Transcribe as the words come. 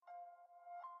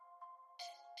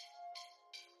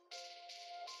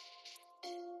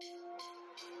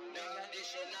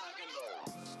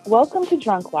Welcome to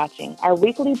Drunk Watching, our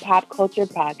weekly pop culture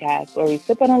podcast where we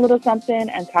sip on a little something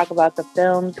and talk about the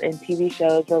films and TV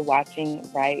shows we're watching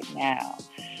right now.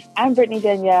 I'm Brittany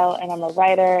Danielle, and I'm a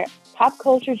writer, pop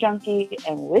culture junkie,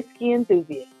 and whiskey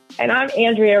enthusiast. And I'm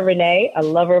Andrea Renee, a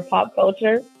lover of pop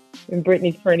culture, and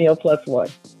Brittany's perennial plus one.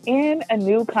 And a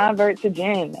new convert to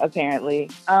gin, apparently.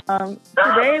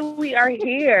 Today we are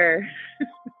here.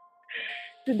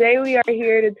 Today we are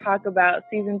here to talk about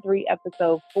season 3,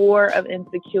 episode 4 of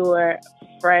Insecure,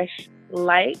 Fresh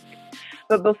Like.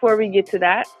 But before we get to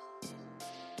that,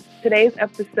 today's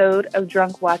episode of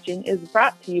Drunk Watching is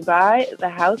brought to you by The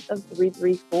House of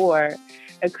 334,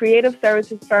 a creative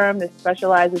services firm that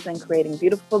specializes in creating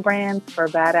beautiful brands for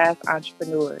badass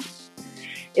entrepreneurs.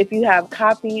 If you have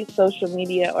copy, social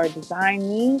media, or design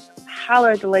needs, holler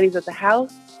at the ladies at the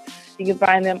house. You can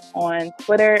find them on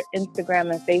Twitter,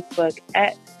 Instagram, and Facebook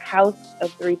at House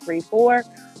of 334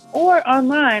 or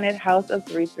online at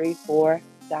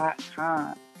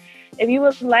houseof334.com. If you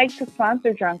would like to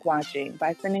sponsor Drunk Watching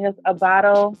by sending us a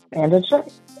bottle and a check,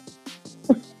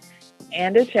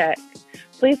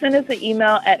 please send us an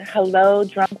email at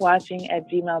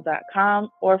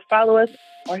hellodrunkwatching@gmail.com or follow us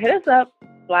or hit us up,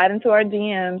 slide into our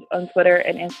DMs on Twitter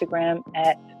and Instagram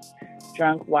at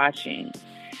Drunk Watching.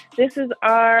 This is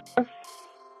our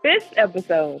 5th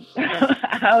episode.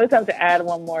 I always have to add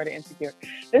one more to Insecure.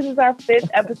 This is our 5th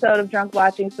episode of Drunk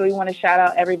Watching, so we want to shout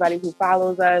out everybody who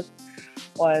follows us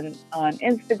on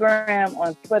Instagram,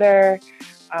 on Twitter,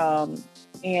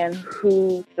 and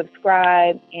who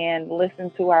subscribe and listen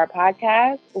to our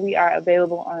podcast. We are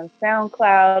available on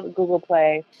SoundCloud, Google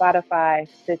Play, Spotify,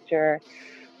 Stitcher,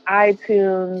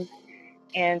 iTunes,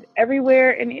 and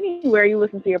everywhere and anywhere you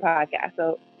listen to your podcast.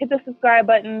 So hit the subscribe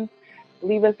button,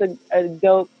 leave us a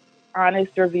dope,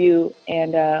 honest review,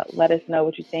 and let us know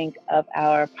what you think of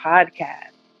our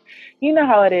podcast. You know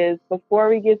how it is. Before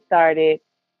we get started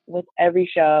with every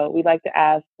show, we like to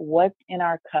ask what's in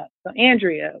our cup. So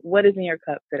Andrea, what is in your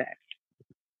cup today?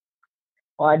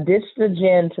 Well, I ditched the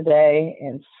gin today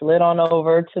and slid on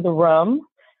over to the rum.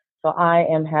 So I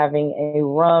am having a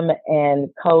rum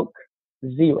and Coke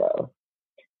Zero.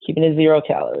 Keeping it 0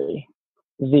 calorie,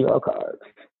 0 carbs.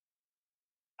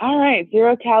 All right,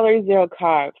 0 calories, 0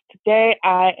 carbs. Today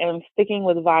I am sticking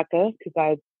with vodka because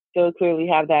I still clearly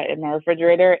have that in my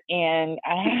refrigerator, and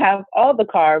I have all the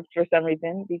carbs for some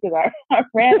reason because I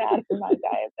ran out of my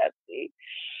Diet Pepsi.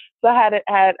 So I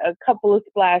had a couple of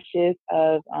splashes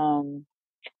of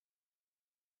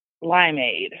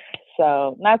limeade.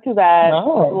 So not too bad.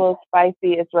 Oh. It's a little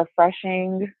spicy. It's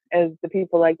refreshing, as the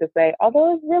people like to say.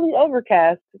 Although it's really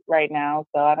overcast right now,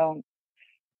 so I don't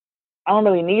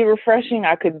really need refreshing.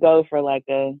 I could go for I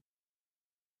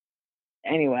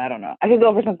don't know. I could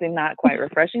go for something not quite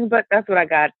refreshing, but that's what I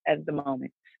got at the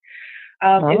moment.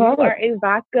 If you are a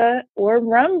vodka or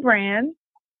rum brand,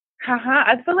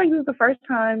 I feel like this is the first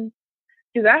time,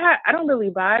 because I don't really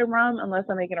buy rum unless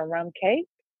I'm making a rum cake.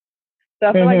 So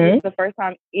I feel like this is the first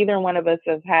time either one of us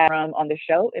has had rum on the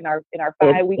show in our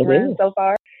 5-week run so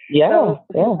far. Yeah. So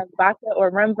if you have vodka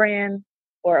or rum brand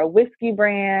or a whiskey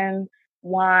brand,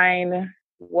 wine,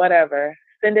 whatever,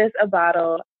 send us a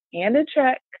bottle and a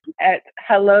check at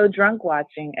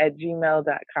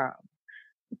hellodrunkwatching@gmail.com.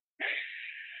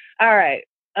 All right.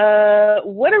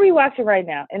 What are we watching right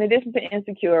now? In addition to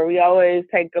Insecure, we always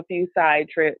take a few side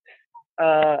trips.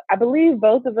 I believe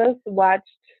both of us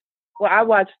I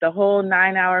watched the whole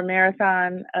 9-hour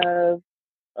marathon of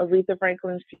Aretha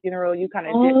Franklin's funeral. You kind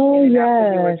of dipped in and out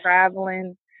when you were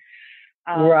traveling.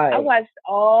 Right. I watched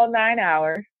all 9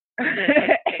 hours.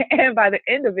 And by the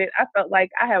end of it, I felt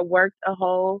like I had worked a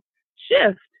whole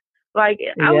shift. I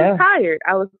was tired.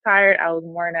 I was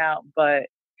worn out, but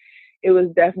it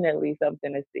was definitely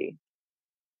something to see.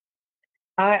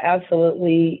 I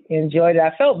absolutely enjoyed it. I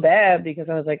felt bad because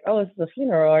I was like, oh, it's the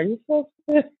funeral. Are you supposed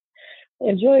to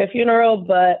enjoy a funeral?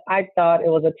 But I thought it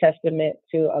was a testament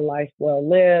to a life well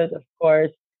lived. Of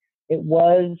course, it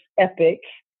was epic.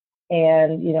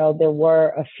 And, there were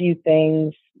a few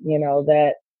things,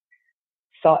 that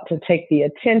sought to take the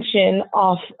attention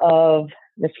off of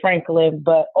Miss Franklin.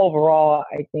 But overall,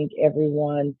 I think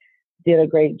everyone did a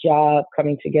great job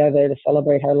coming together to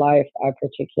celebrate her life. I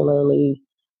particularly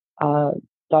thought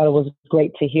it was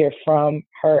great to hear from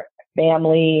her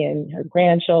family and her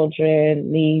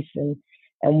grandchildren, niece, and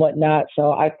whatnot.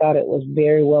 So I thought it was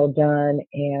very well done.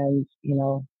 And, we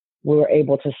were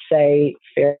able to say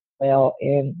farewell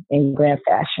in grand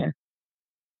fashion.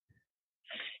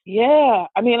 Yeah.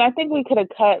 I mean, I think we could have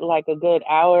cut a good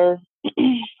hour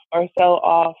or so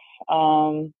off.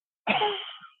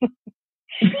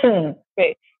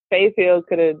 Faith Hill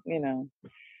could have,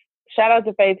 Shout out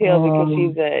to Faith Hill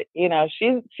because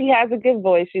she has a good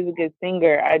voice. She's a good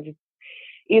singer. I just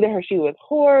either she was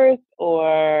hoarse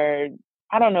or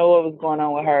I don't know what was going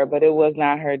on with her, but it was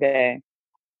not her day.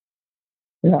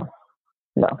 No.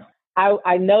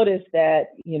 I noticed that,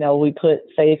 we put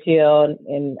Faith Hill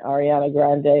and Ariana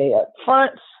Grande up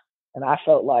front, and I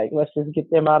felt like let's just get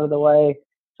them out of the way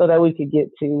so that we could get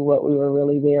to what we were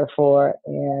really there for.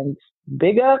 And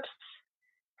big ups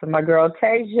to my girl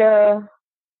Tasia,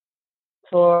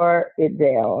 tore it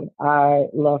down. I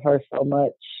love her so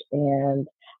much. And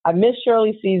I miss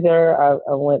Shirley Caesar. I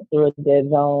went through a dead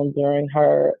zone during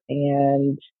her.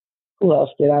 And who else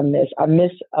did I miss? I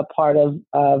missed a part of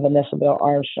Vanessa Bell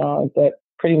Armstrong, but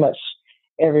pretty much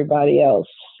everybody else,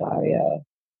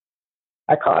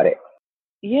 I caught it.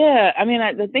 Yeah, I mean,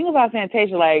 the thing about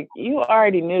Fantasia, like, you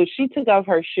already knew she took off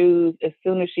her shoes as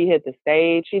soon as she hit the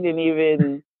stage. She didn't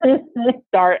even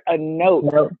start a note.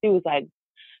 Nope. She was like,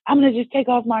 I'm going to just take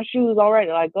off my shoes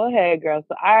already. Like, go ahead, girl.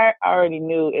 So I already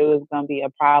knew it was going to be a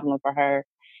problem for her.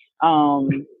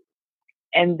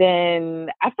 And then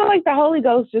I feel like the Holy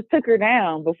Ghost just took her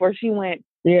down before she went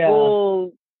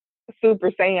full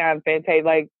Super Saiyan Fantasia.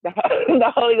 Like,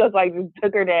 the Holy Ghost, like, just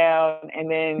took her down.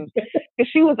 And then, because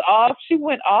she went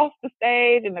off the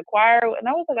stage in the choir. And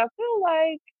I was like, I feel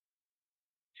like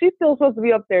she's still supposed to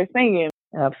be up there singing.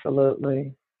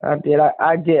 Absolutely. I did.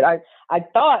 I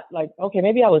thought, like, okay,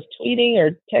 maybe I was tweeting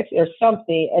or texting or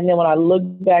something. And then when I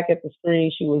looked back at the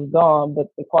screen, she was gone, but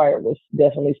the choir was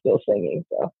definitely still singing.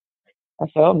 So I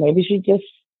thought maybe she just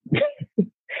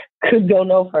could go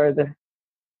no further.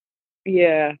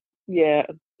 Yeah. The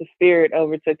spirit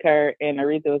overtook her, and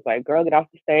Aretha was like, girl, get off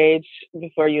the stage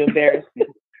before you embarrass me.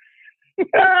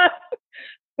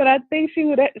 But I think she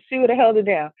would have held it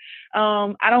down.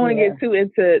 I don't want to get too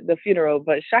into the funeral,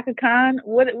 but Chaka Khan,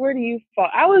 where do you fall?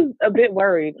 I was a bit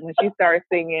worried when she started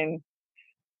singing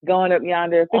Going Up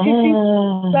Yonder because she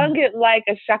sung it like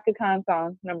a Chaka Khan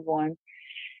song, number one.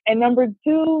 And number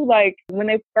two, like, when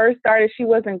they first started, she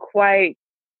wasn't quite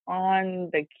on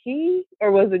the key,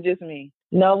 or was it just me?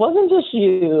 No, it wasn't just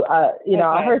you. Okay.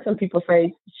 I heard some people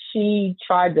say she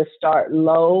tried to start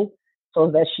low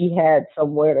so that she had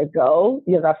somewhere to go.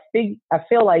 Because I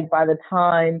feel like by the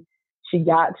time she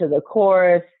got to the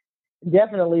chorus,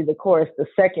 definitely the chorus the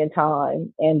second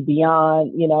time and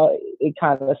beyond, it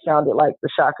kind of sounded like the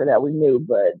Chaka that we knew.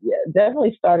 But yeah,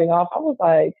 definitely starting off, I was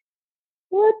like,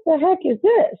 what the heck is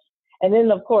this? And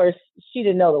then, of course, she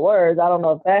didn't know the words. I don't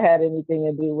know if that had anything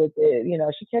to do with it.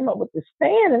 She came up with this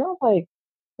fan, and I was like,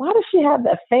 why does she have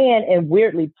that fan and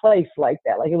weirdly placed like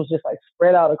that? Like, it was just like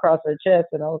spread out across her chest.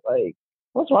 And I was like,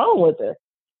 what's wrong with her?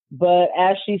 But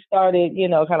as she started,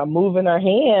 kind of moving her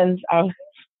hands, I was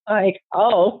like,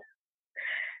 oh,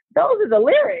 those are the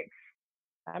lyrics.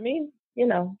 I mean,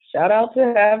 shout out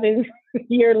to having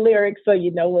your lyrics so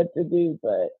you know what to do.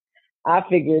 But I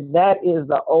figured that is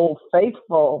the Old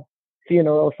Faithful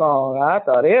funeral song. I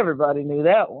thought everybody knew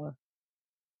that one.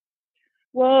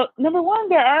 Well, number one,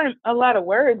 there aren't a lot of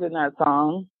words in that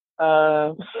song.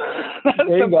 That's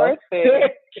the first thing.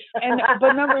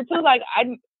 But number two,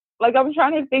 I'm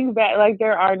trying to think back. Like,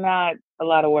 there are not a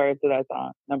lot of words to that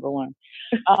song. Number one,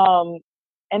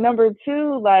 and number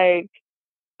two, like,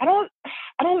 I don't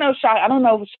know I don't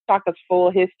know Chaka's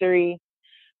full history,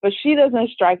 but she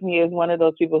doesn't strike me as one of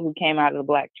those people who came out of the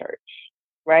Black church,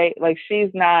 right? Like,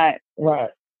 she's not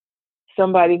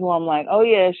somebody who I'm like, oh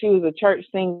yeah, she was a church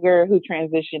singer who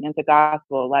transitioned into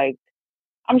gospel. Like,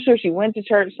 I'm sure she went to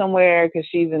church somewhere because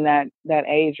she's in that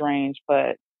age range,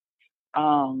 but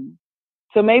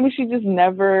so maybe she just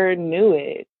never knew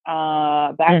it.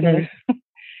 Back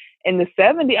in the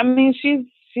 70s. I mean, she's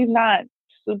not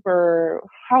super.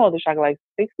 How old is Chaka? Like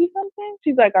 60 something?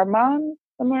 She's like our mom,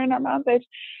 somewhere in our mom's age.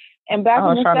 And back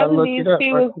in the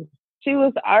 70s, she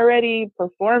was already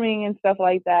performing and stuff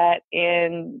like that,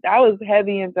 and that was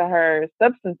heavy into her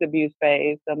substance abuse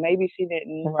phase. So maybe she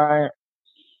didn't. Right.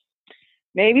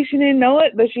 Maybe she didn't know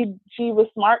it, but she was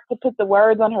smart to put the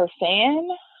words on her fan.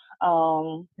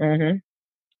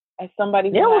 As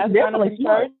somebody who has definitely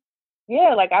smart.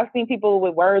 Yeah, like, I've seen people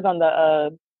with words on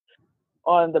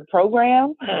the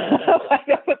program. Like,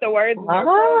 they put the words in their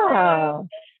program.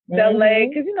 They'll lay,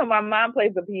 because my mom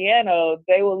plays the piano.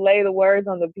 They will lay the words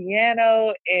on the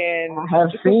piano, and I have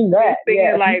seen that.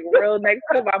 Singing like real next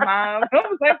to my mom. I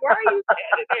was like, why are you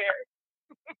standing there?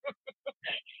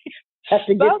 Have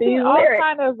to get these lyrics.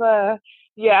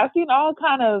 I've seen all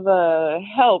kind of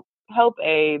help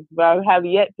aids, but I have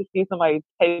yet to see somebody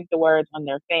take the words on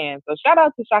their fan. So shout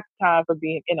out to Chaka Khan for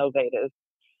being innovative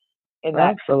in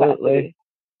that. Absolutely.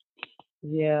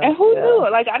 Yeah. And who knew?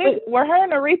 Like, were her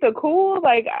and Aretha cool?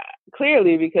 Like,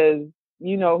 clearly, because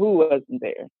you know who wasn't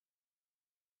there.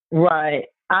 Right.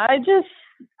 I don't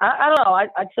know.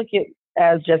 I took it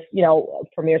as just, a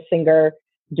premier singer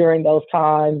during those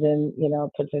times, and,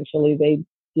 potentially they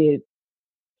did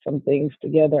some things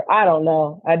together. I don't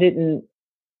know.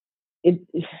 It,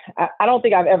 I don't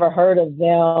think I've ever heard of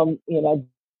them,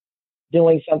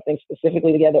 doing something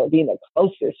specifically together or being the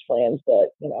closest friends, but,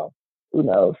 who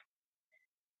knows?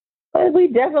 But we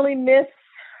definitely miss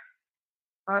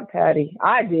Aunt Patty.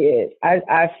 I did.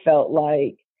 I felt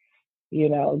like,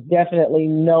 definitely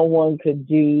no one could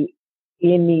do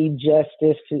any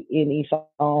justice to any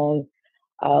song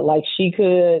like she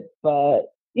could. But,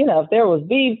 if there was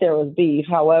beef, there was beef.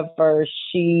 However,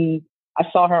 I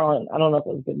saw her on, I don't know if it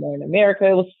was Good Morning America.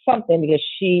 It was something because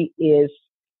she is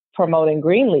promoting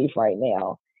Greenleaf right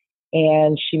now.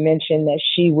 And she mentioned that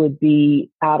she would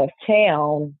be out of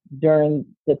town during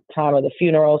the time of the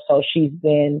funeral. So she's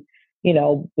been,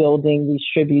 building these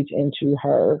tributes into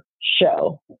her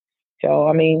show. So,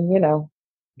 I mean,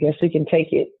 guess we can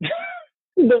take it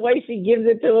the way she gives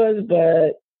it to us.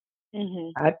 But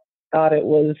I thought it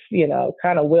was,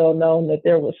 kind of well known that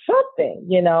there was something,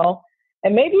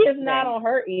 and maybe it's not on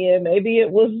her end. Maybe it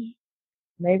was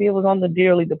on the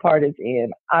dearly departed's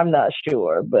end. I'm not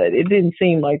sure, but it didn't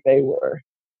seem like they were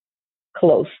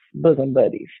close bosom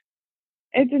buddies.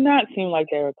 It did not seem like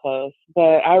they were close,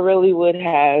 but I really would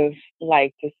have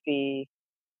liked to see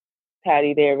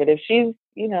Patty there. But if she's,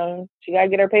 she got to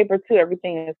get her paper too.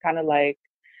 Everything is kind of like,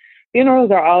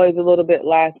 funerals are always a little bit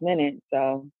last minute,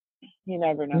 so you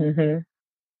never know.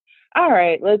 Mm-hmm. All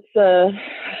right, let's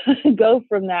go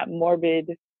from that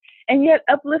morbid and yet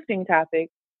uplifting topic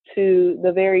to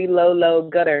the very low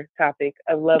gutter topic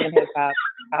of Love and Hip Hop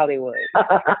Hollywood.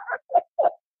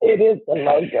 It is the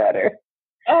low gutter.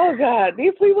 Oh God,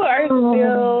 these people are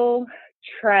still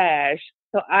trash.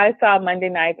 So I saw Monday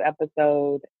night's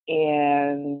episode,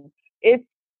 and it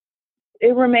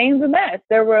remains a mess.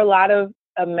 There were a lot of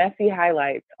messy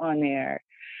highlights on there.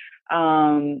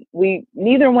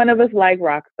 Neither one of us like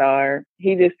Rockstar.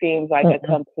 He just seems like a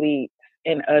complete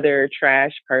and utter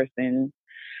trash person.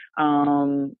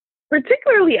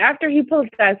 Particularly after he pulled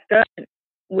that stunt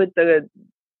with the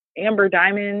Amber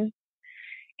Diamond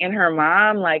and her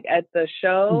mom, like at the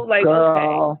show. Like,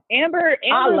 girl. Okay, Amber's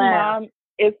mom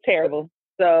is terrible.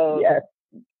 So yes.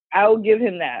 I will give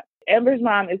him that. Amber's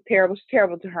mom is terrible. She's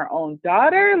terrible to her own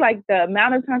daughter. Like, the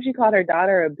amount of time she called her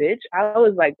daughter a bitch, I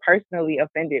was like personally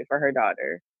offended for her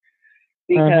daughter,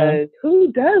 because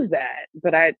who does that?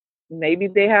 But maybe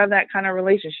they have that kind of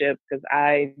relationship, because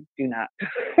I do not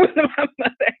with my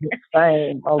mother.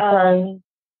 Same. Okay.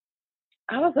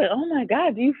 I was like, oh my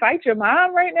God, do you fight your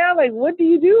mom right now? Like, what do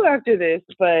you do after this?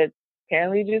 But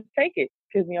apparently just take it,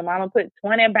 because your mama put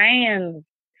 20 bands.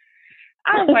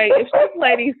 I was like, if this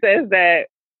lady says that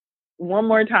one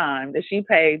more time, that she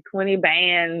paid 20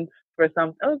 bands for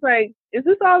something, I was like, is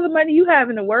this all the money you have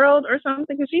in the world or something?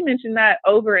 Because she mentioned that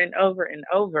over and over and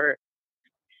over.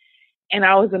 And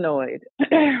I was annoyed.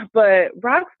 But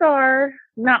Rockstar,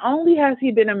 not only has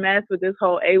he been a mess with this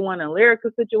whole A1 and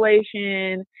Lyrica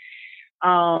situation,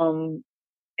 and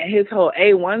his whole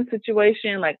A1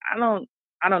 situation, like, I don't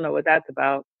know what that's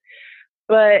about.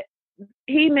 But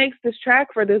he makes this track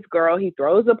for this girl. He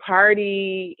throws a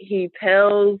party. He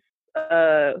tells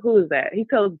who is that? He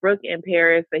tells Brooke and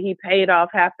Paris that he paid off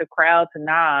half the crowd to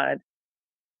nod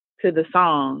to the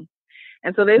song.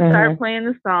 And so they start playing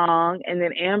the song, and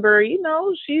then Amber,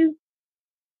 she's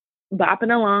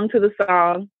bopping along to the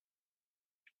song.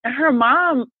 And her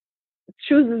mom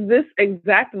chooses this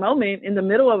exact moment in the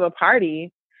middle of a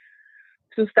party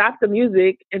to stop the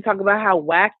music and talk about how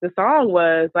whack the song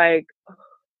was. Like,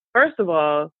 first of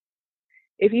all,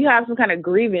 if you have some kind of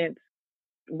grievance,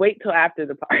 wait till after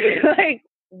the party. Like,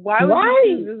 why would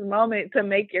you choose this moment to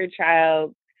make your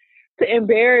child, to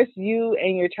embarrass you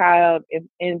and your child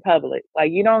in public?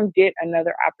 Like, you don't get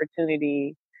another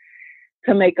opportunity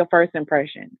to make a first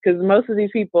impression, because most of these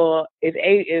people, if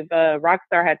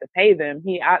Rockstar had to pay them,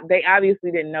 they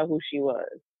obviously didn't know who she was.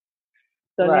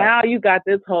 So now you got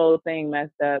this whole thing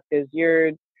messed up, because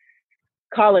you're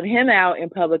calling him out in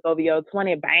public over your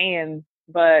 20 bands,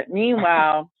 but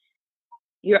meanwhile,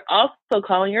 you're also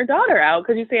calling your daughter out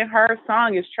because you're saying her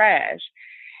song is trash.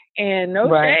 And no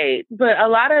shade, but a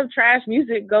lot of trash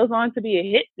music goes on to be a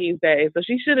hit these days. So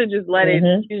she should have just let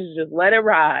it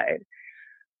ride.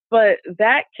 But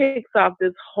that kicks off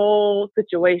this whole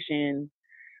situation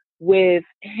with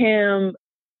him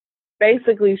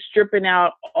basically stripping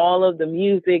out all of the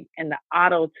music and the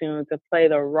auto-tune to play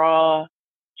the raw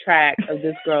track of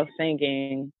this girl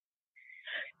singing.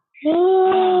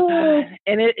 Oh, God.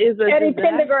 And it is a Eddie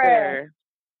disaster.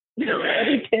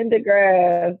 Petty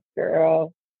Pendergrass,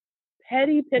 girl.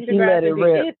 Petty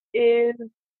Pendergrass. It is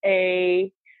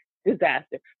a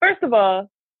disaster. First of all,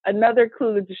 another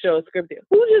clue that the show is scripted.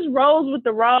 Who just rolls with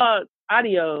the raw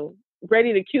audio,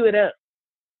 ready to cue it up?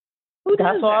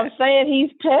 That's what I'm saying.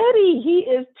 He's petty.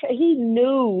 He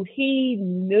knew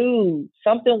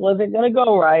something wasn't going to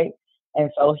go right. And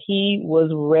so he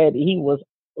was ready. He was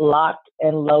locked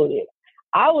and loaded.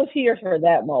 I was here for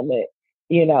that moment.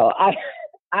 You know,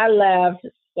 I laughed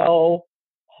so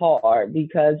hard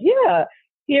because,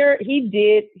 here he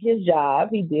did his job.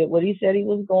 He did what he said he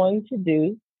was going to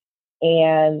do.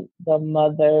 And the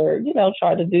mother,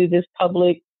 tried to do this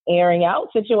public airing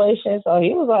out situation. So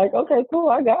he was like, okay,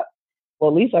 cool. At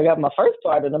least I got my first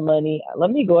part of the money. Let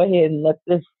me go ahead and let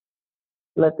this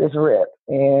rip.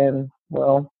 And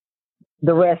well,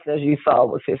 the rest, as you saw,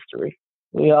 was history.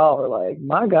 We all were like,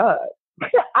 my God,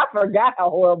 I forgot how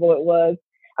horrible it was.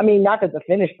 I mean, not that the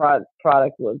finished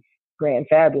product was grand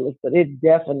fabulous, but it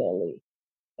definitely,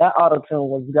 that auto-tune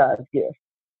was God's gift.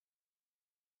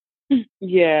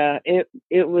 Yeah, it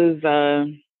was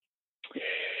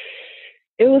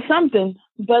something,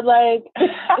 but like,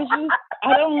 it's just,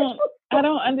 I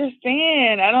don't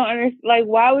understand. Like,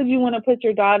 why would you want to put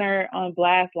your daughter on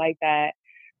blast like that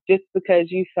just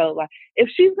because you felt like, if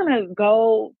she's going to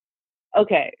go,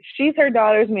 okay, she's her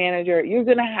daughter's manager, you're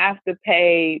going to have to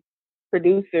pay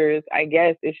producers, I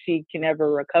guess, if she can ever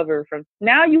recover from,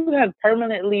 now you have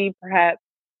permanently perhaps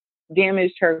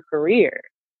damaged her career.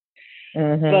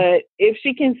 Mm-hmm. But if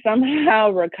she can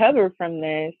somehow recover from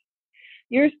this,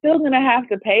 you're still going to have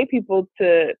to pay people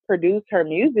to produce her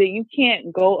music. You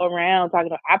can't go around talking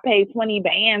about, I paid 20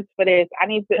 bands for this. I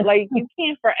need to, like, you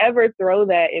can't forever throw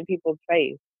that in people's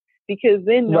face, because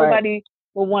then nobody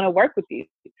will want to work with you.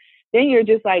 Then you're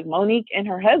just like Monique and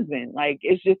her husband. Like,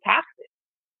 it's just toxic.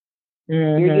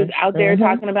 Mm-hmm. You're just out there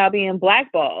talking about being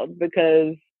blackballed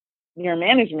because your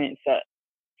management sucks.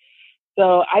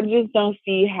 So I just don't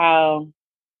see how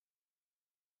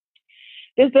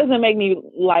this doesn't make me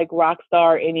like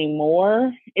Rockstar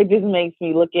anymore. It just makes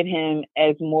me look at him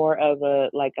as more of a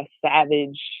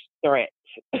savage threat.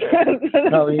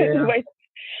 Oh, yeah.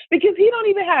 Because he don't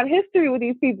even have history with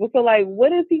these people. So like,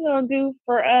 what is he gonna do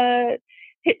for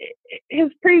his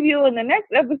preview in the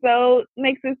next episode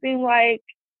makes it seem like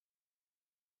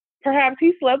perhaps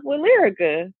he slept with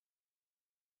Lyrica.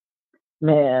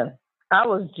 Man, I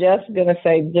was just going to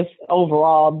say, just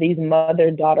overall, these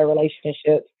mother-daughter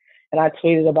relationships, and I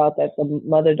tweeted about that, the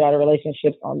mother-daughter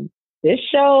relationships on this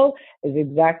show is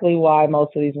exactly why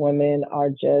most of these women are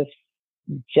just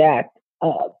jacked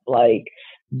up. Like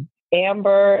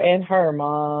Amber and her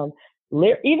mom,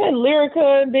 even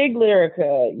Lyrica and Big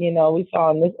Lyrica, we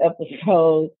saw in this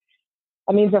episode.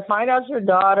 I mean, to find out your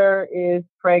daughter is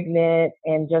pregnant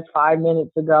and just 5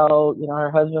 minutes ago,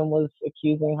 her husband was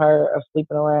accusing her of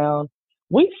sleeping around.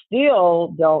 We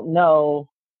still don't know,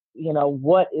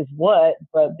 what is what,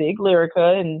 but Big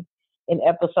Lyrica in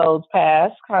episodes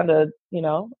past kind of,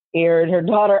 aired her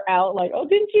daughter out like, oh,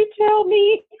 didn't you tell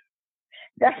me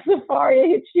that Safaria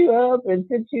hit you up and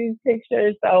sent you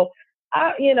pictures? So,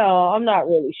 I'm not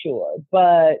really sure,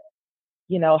 but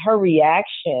her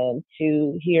reaction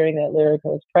to hearing that Lyrica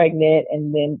was pregnant,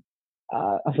 and then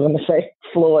I was going to say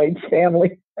Floyd's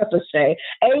family. That's a shame.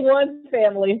 A1's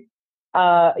family,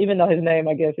 even though his name,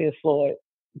 I guess, is Floyd.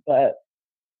 But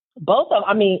both of them,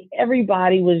 I mean,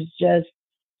 everybody was just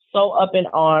so up in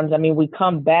arms. I mean, we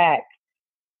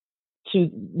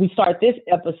start this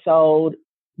episode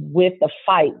with the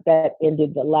fight that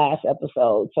ended the last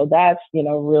episode. So that's,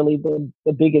 really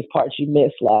the biggest part you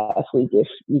missed last week, if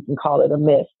you can call it a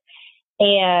miss.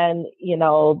 And,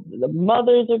 the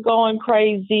mothers are going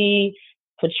crazy.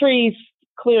 Patrice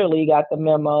clearly got the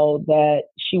memo that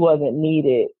she wasn't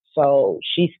needed. So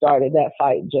she started that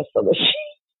fight just so that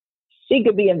she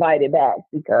could be invited back,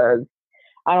 because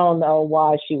I don't know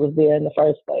why she was there in the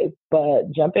first place.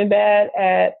 But jumping bad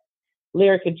at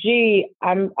Lyrica G,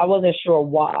 I wasn't sure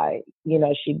why,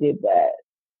 she did that.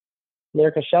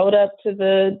 Lyrica showed up to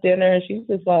the dinner and she's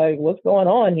just like, what's going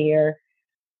on here?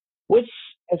 Which,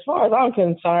 as far as I'm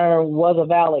concerned, was a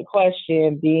valid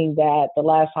question, being that the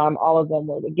last time all of them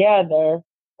were together,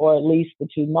 or at least the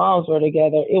two moms were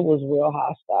together, it was real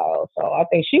hostile. So I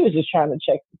think she was just trying to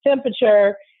check the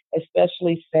temperature,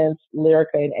 especially since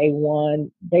Lyrica and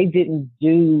A1, they didn't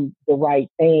do the right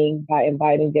thing by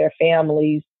inviting their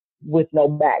families with no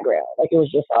background. Like, it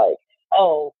was just like,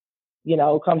 oh,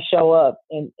 come show up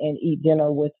and eat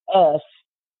dinner with us,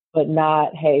 but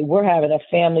not, hey, we're having a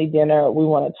family dinner. We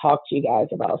want to talk to you guys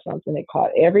about something. It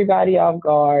caught everybody off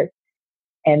guard.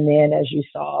 And then, as you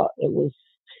saw, it was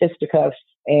fisticuffs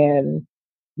and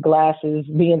glasses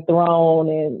being thrown,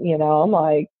 and I'm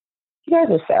like, you guys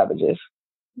are savages,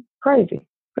 crazy,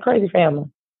 a crazy family.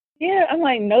 Yeah, I'm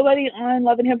like, nobody on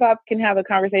Love and Hip Hop can have a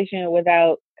conversation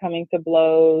without coming to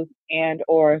blows and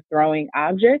or throwing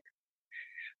objects,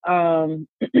 um,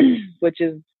 which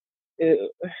is uh,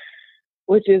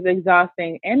 which is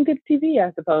exhausting and good TV,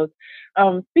 I suppose.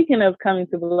 Speaking of coming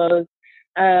to blows,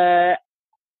 uh,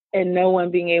 and no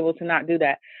one being able to not do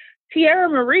that, Tierra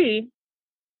Marie,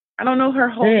 I don't know her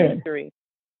whole history.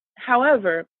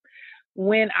 However,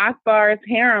 when Akbar's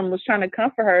harem was trying to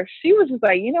comfort her, she was just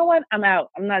like, you know what? I'm out.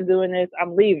 I'm not doing this.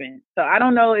 I'm leaving. So I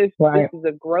don't know if this is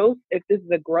a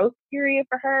growth period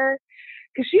for her,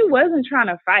 because she wasn't trying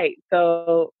to fight.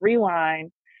 So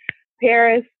rewind,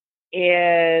 Paris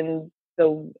and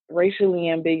the racially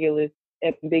ambiguous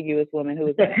woman who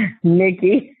was that?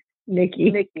 Nikki. Is she?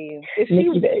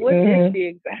 What is she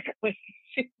exactly?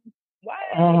 Why?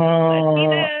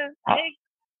 Latina?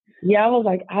 Yeah, I was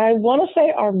like, I want to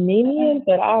say Armenian,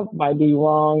 but I might be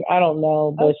wrong. I don't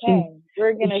know, but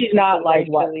she's not like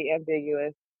racially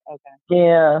ambiguous. Okay.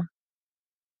 Yeah.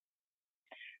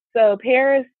 So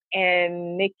Paris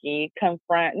and Nikki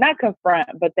not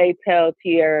confront, but they tell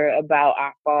Tierra about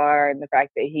Akbar and the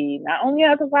fact that he not only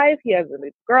has a wife, he has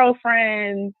a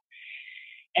girlfriend,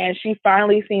 and she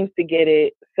finally seems to get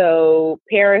it. So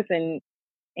Paris and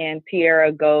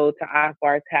Tierra go to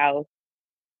Akbar's house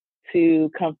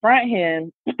to confront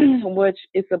him, which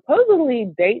is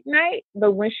supposedly date night,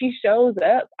 but when she shows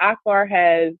up, Akbar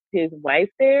has his wife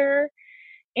there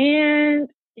and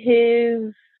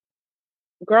his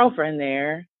girlfriend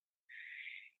there.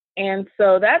 And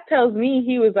so that tells me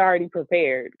he was already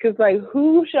prepared. Because, like,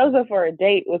 who shows up for a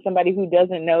date with somebody who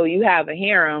doesn't know you have a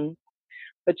harem,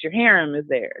 but your harem is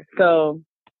there? So,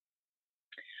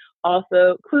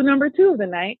 also, clue number 2 of the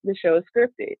night, the show is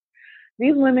scripted.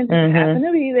 These women just happen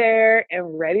to be there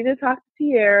and ready to talk to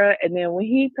Tierra. And then when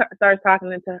he starts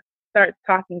talking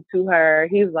to her,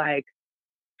 he's like,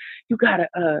 you gotta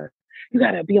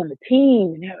be on the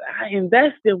team, and I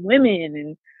invest in women. And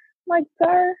I'm like,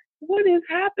 sir, what is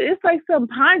happening? It's like some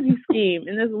Ponzi scheme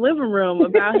in this living room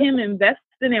about him investing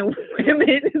in women.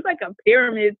 It's like a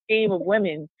pyramid scheme of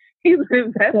women. He's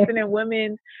investing in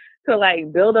women to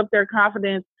like build up their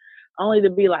confidence, only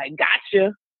to be like,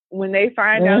 gotcha, when they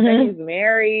find out that he's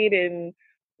married and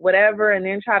whatever, and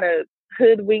then try to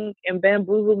hoodwink and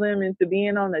bamboozle them into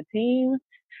being on the team.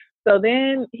 So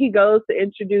then he goes to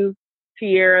introduce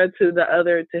Tierra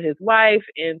to his wife,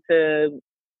 and to,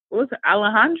 what was it,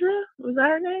 Alejandra? Was that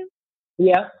her name?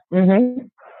 Yeah. Mm-hmm.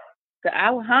 To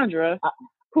Alejandra,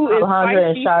 who is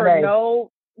spicy for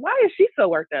no. Why is she so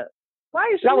worked up?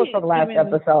 Why is she? That was from last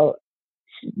episode.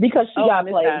 Because she got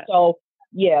played. That. So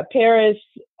yeah, Paris,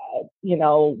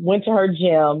 went to her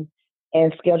gym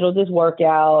and scheduled this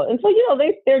workout, and so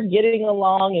they're getting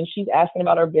along, and she's asking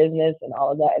about her business and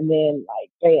all of that, and then like,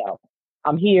 bam,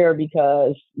 I'm here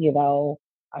because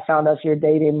I found out you're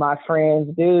dating my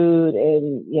friend's dude,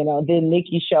 and then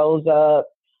Nikki shows up,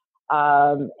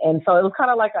 and so it was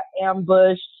kind of like an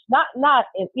ambush.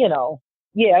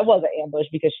 It was an ambush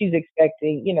because she's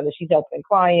expecting that she's helping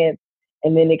clients,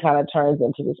 and then it kind of turns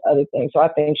into this other thing. So I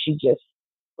think she just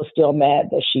was still mad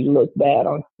that she looked bad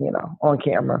on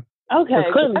camera. Okay,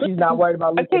 clearly she's not worried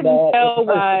about looking bad. I couldn't tell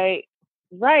why.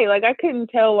 Right, like I couldn't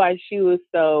tell why she was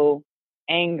so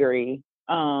angry,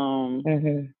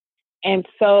 and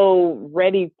so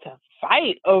ready to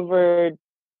fight over.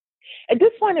 At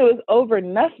this point, it was over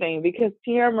nothing, because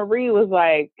Tierra Marie was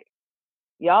like,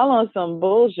 "Y'all on some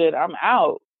bullshit. I'm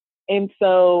out." And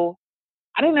so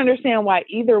I didn't understand why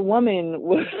either woman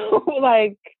was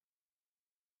like.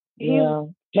 Yeah,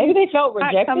 maybe they felt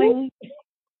rejected.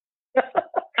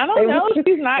 I don't know.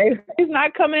 She's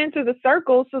not coming into the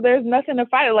circle, so there's nothing to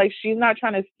fight. Like, she's not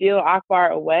trying to steal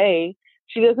Akbar away.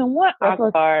 She doesn't want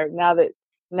Akbar now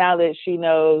that she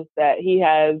knows that he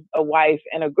has a wife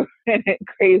and a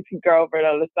crazy girlfriend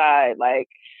on the side. Like,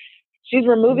 she's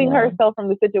removing herself from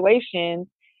the situation,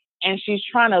 and she's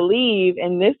trying to leave.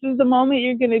 And this is the moment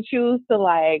you're going to choose to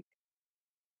like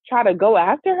try to go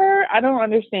after her. I don't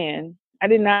understand. I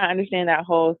did not understand that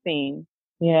whole scene.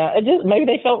 Yeah, it just, maybe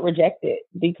they felt rejected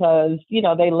because,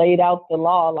 they laid out the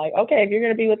law like, okay, if you're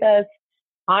going to be with us,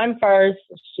 I'm first,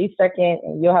 she's second,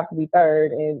 and you'll have to be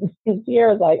third. And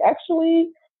Tierra's like, actually,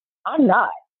 I'm not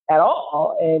at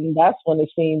all. And that's when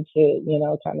it seemed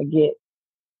to, kind of get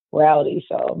rowdy.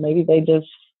 So maybe they just,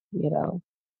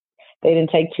 they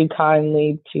didn't take too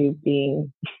kindly to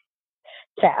being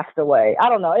cast away. I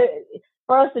don't know.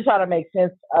 For us to try to make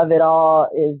sense of it all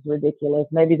is ridiculous.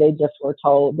 Maybe they just were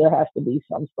told there has to be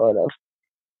some sort of,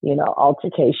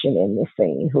 altercation in the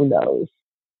scene. Who knows?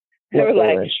 They were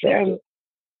like,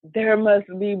 there must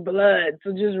be blood.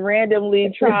 So just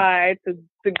randomly try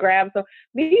to grab some.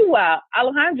 Meanwhile,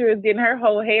 Alejandra is getting her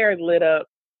whole hair lit up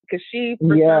because she,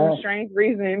 for some strange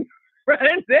reason, runs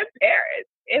in Paris.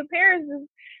 And Paris just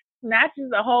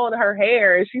snatches a hold of her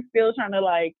hair and she's still trying to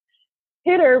like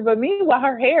hit her. But meanwhile,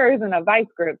 her hair is in a vice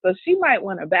grip. So she might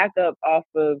want to back up off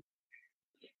of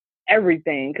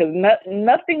everything because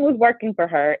nothing was working for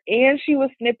her. And she was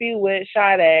snippy with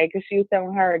Sade because she was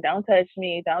telling her, don't touch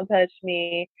me, don't touch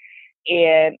me.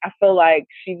 And I feel like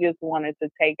she just wanted to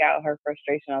take out her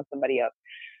frustration on somebody else.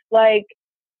 Like,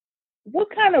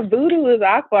 what kind of voodoo is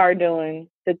Akbar doing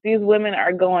that these women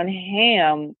are going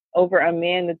ham over a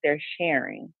man that they're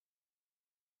sharing?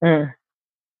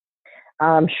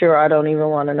 I'm sure I don't even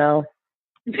want to know.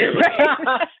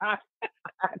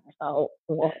 I don't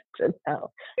want to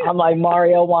know. I'm like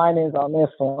Mario Winans on this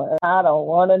one. I don't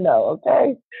want to know,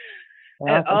 okay?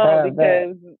 At all,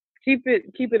 because keep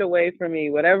it away from me.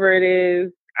 Whatever it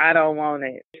is, I don't want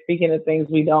it. Speaking of things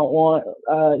we don't want,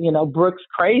 Brooke's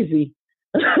crazy.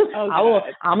 Oh,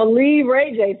 I'm going to leave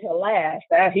Ray J to last.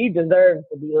 He deserves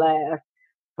to be last.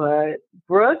 But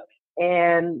Brooke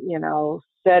and,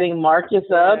 setting Marcus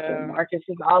up, and Marcus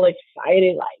is all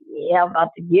excited, like, yeah, I'm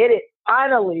about to get it,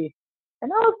 finally.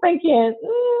 And I was thinking,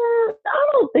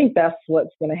 I don't think that's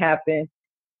what's going to happen.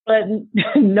 But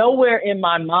nowhere in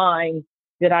my mind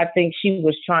did I think she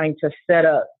was trying to set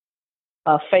up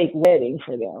a fake wedding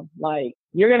for them. Like,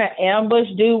 you're going to ambush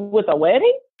dude with a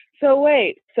wedding? So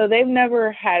wait, so they've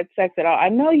never had sex at all. I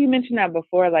know you mentioned that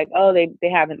before, like, oh, they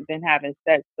haven't been having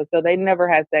sex, but so they never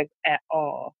had sex at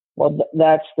all. Well,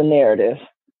 that's the narrative.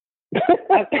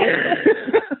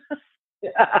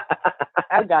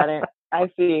 I got it. I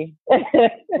see.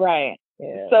 Right.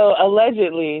 Yeah. So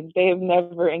allegedly they've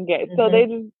never engaged. So they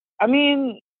just, I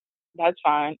mean, that's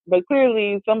fine. But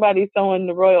clearly somebody's sowing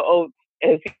the royal oats,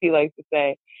 as he likes to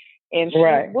say. And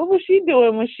what was she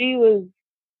doing when she was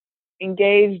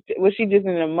engaged? Was she just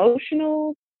an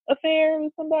emotional affair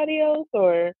with somebody else,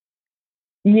 or?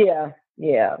 Yeah.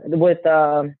 With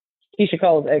Keisha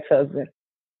Cole's ex-husband.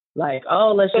 Like,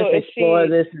 oh, let's just explore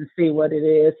this and see what it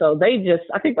is. So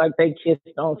I think like they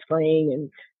kissed on screen and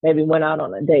maybe went out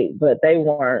on a date, but they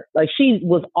weren't, like, she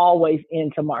was always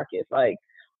into Marcus, like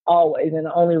always. And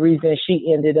the only reason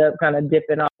she ended up kind of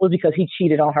dipping off was because he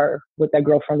cheated on her with that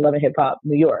girl from Love and Hip Hop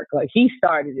New York. Like, he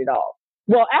started it all.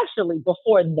 Well, actually,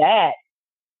 before that,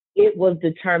 it was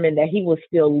determined that he was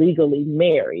still legally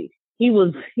married. He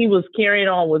was carrying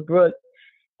on with Brooke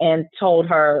and told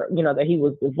her, that he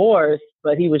was divorced,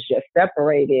 but he was just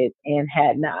separated and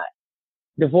had not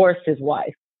divorced his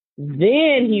wife.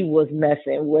 Then he was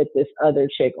messing with this other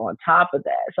chick on top of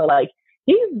that. So, like,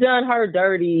 he's done her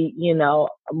dirty,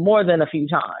 more than a few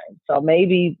times. So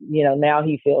maybe, now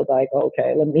he feels like,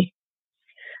 okay, let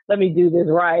me do this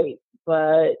right.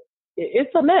 But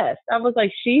it's a mess. I was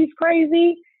like, she's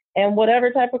crazy, and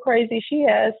whatever type of crazy she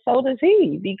has, so does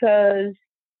he, because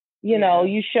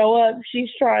you show up, she's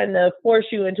trying to force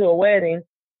you into a wedding,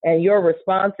 and your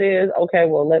response is, okay,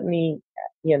 well, let's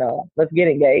get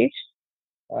engaged.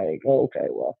 Like, okay,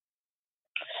 well,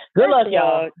 good luck,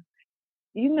 y'all.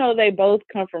 They both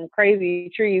come from crazy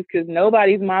trees, because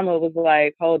nobody's mama was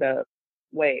like, hold up,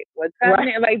 wait, what's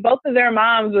happening? Right. Like, both of their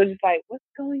moms were just like, what's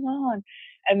going on?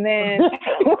 And then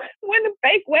when the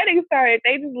fake wedding started,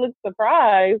 they just looked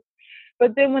surprised.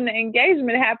 But then when the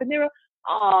engagement happened, they were,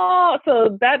 oh,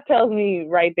 so that tells me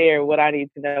right there what I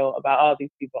need to know about all these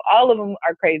people. All of them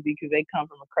are crazy because they come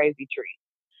from a crazy tree.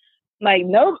 Like,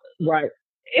 no, right.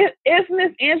 If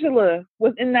Miss Angela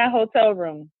was in that hotel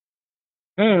room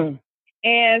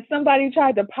and somebody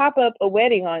tried to pop up a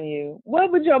wedding on you,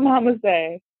 what would your mama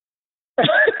say?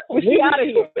 We out of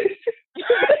here.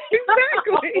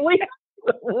 Exactly.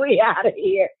 We out of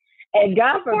here. And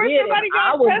God forbid if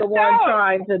I was the one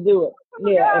trying to do it.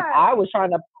 Yeah, if I was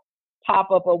trying to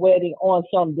pop up a wedding on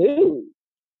some dude,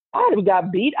 I'd have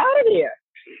got beat out of there.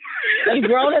 As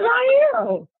grown as I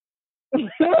am.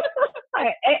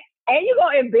 And you're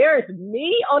going to embarrass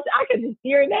me? I can just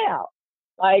hear it now.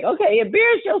 Like, okay,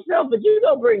 embarrass yourself, but you're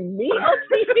going to bring me on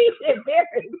TV to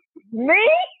embarrass me?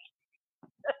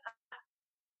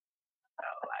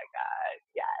 Oh, my God.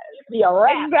 Yeah, be a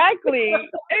wrap. Exactly.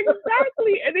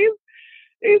 And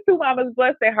these two mamas,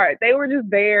 bless their heart, they were just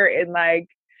there and like,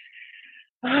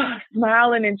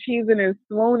 smiling and cheesing and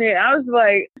swooning. I was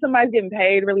like, somebody's getting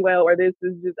paid really well, or this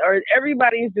is just, or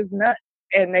everybody's just nuts.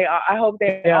 And I hope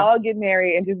they all get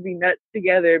married and just be nuts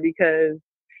together, because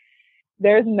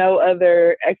there's no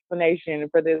other explanation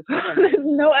for this. There's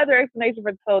no other explanation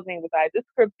for this whole thing besides it's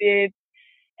scripted.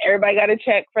 Everybody got a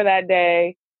check for that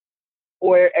day.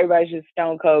 or everybody's just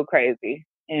stone cold crazy.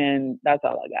 And that's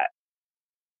all I got.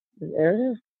 There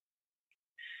it is.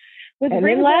 Which And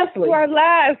brings then us lastly, to our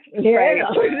last, right. Right.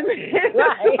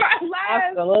 Our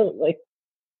last Absolutely.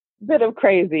 bit of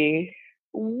crazy.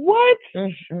 What?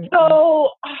 Mm-hmm.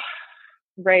 So,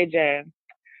 Ray J.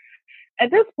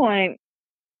 At this point,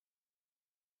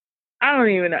 I don't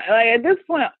even know. Like at this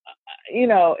point, you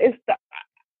know,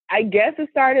 I guess it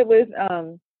started with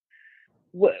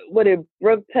what did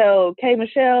Brooke tell K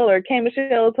Michelle, or K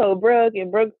Michelle told Brooke,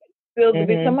 and Brooke spilled the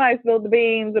beans. Somebody spilled the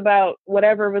beans about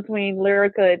whatever between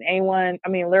Lyrica and A1. I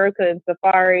mean Lyrica and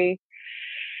Safaree.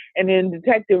 And then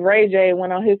Detective Ray J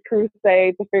went on his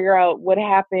crusade to figure out what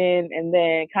happened, and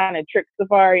then kind of tricked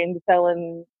Safaree into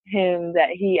telling him that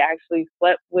he actually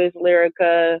slept with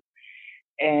Lyrica.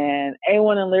 And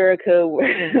A1 and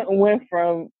Lyrica went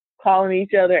from calling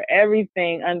each other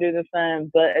everything under the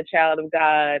sun but a child of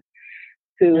God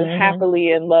to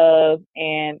happily in love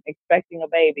and expecting a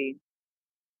baby.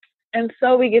 And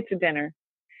so we get to dinner.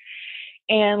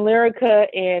 And Lyrica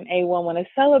and A1 want to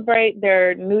celebrate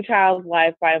their new child's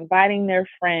life by inviting their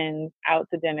friends out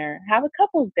to dinner, have a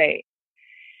couple's date.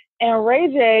 And Ray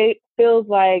J feels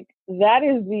like that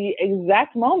is the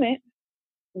exact moment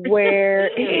where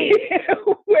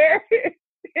where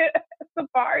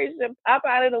Safaree should pop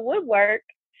out of the woodwork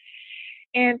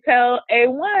and tell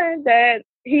A1 that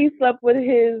he slept with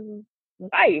his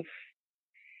wife.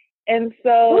 And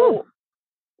so,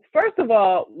 first of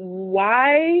all,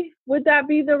 why would that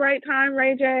be the right time,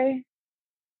 Ray J?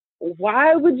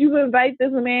 Why would you invite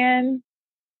this man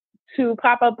to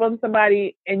pop up on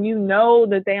somebody and you know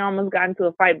that they almost got into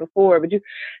a fight before, but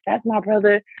that's my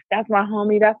brother, that's my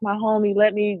homie,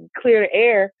 let me clear the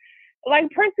air. Like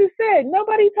Princess said,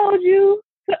 nobody told you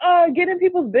to get in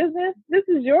people's business. This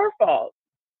is your fault.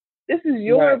 This is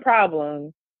your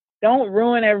problem. Don't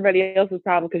ruin everybody else's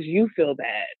problem because you feel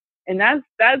bad. And that's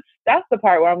the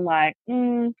part where I'm like,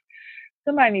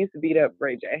 somebody needs to beat up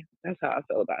Ray J. That's how I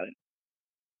feel about it.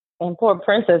 And poor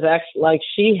Princess, actually, like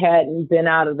she hadn't been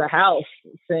out of the house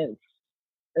since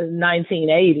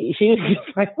 1980. She was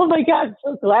just like, oh my God, I'm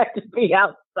so glad to be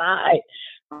outside.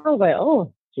 I was like,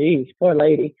 oh, geez, poor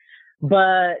lady.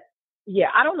 But yeah,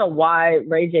 I don't know why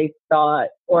Ray J thought,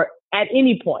 or at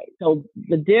any point. So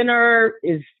the dinner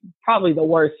is probably the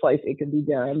worst place it could be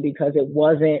done because it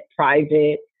wasn't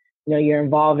private. You know, you're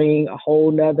involving a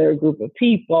whole nother group of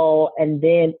people, and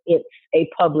then it's a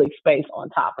public space on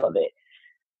top of it.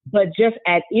 But just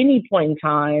at any point in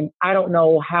time, I don't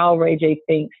know how Ray J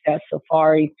thinks that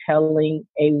Safaree telling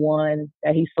A1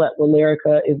 that he slept with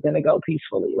Lyrica is going to go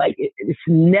peacefully. Like, it's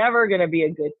never going to be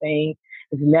a good thing.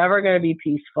 It's never going to be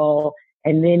peaceful.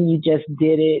 And then you just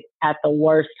did it at the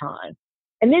worst time.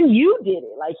 And then you did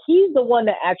it. Like, he's the one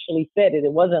that actually said it.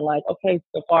 It wasn't like, okay,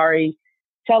 Safaree,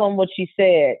 tell him what she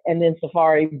said. And then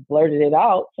Safaree blurted it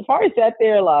out. Safaree sat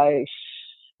there like,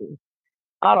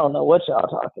 I don't know what y'all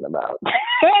talking about.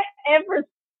 And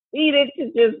proceeded to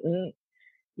just,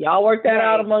 y'all work that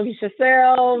out amongst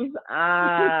yourselves.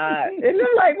 And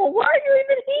they're like, well, why are you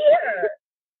even here?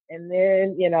 And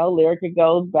then, you know, Lyrica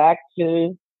goes back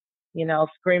to, you know,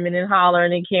 screaming and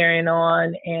hollering and carrying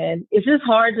on. And it's just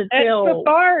hard to tell. It's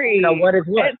Safaree. You know, what is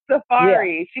what. It's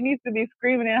Safaree. Yeah. She needs to be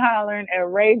screaming and hollering at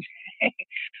Ray J.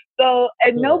 So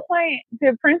at no point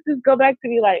did Princess go back to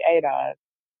be like, hey, dog,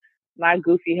 my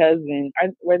goofy husband,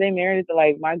 were they married to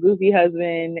like, my goofy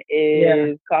husband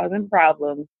is causing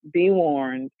problems, be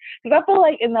warned. Because I feel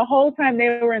like in the whole time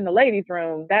they were in the ladies'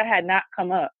 room, that had not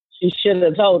come up. She should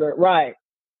have told her, right.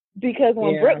 Because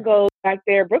when Brooke goes back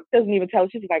there, Brooke doesn't even tell her.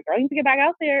 She's like, girl, you need to get back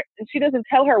out there. And she doesn't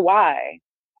tell her why.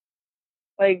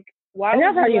 Like, why? And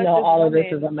that's how you know all of this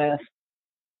is a mess.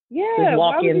 Yeah,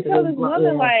 why would you tell this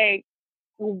woman, like,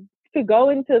 to go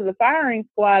into the firing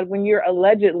squad when you're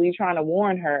allegedly trying to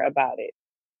warn her about it?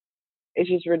 It's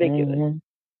just ridiculous. Mm-hmm.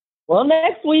 Well,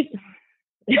 next week,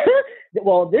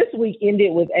 this week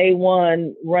ended with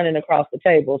A1 running across the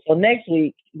table. So next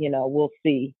week, you know, we'll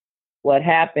see what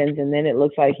happens. And then it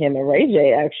looks like him and Ray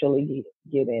J actually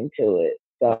get into it.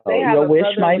 So your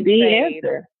wish might be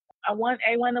answered. I want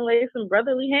A1 to lay some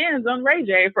brotherly hands on Ray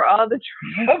J for all the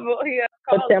trouble he has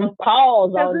caused. Put them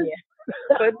paws on you.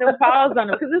 Put them paws on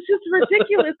him, because it's just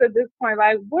ridiculous at this point.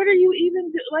 Like, what are you even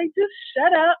doing? Like, just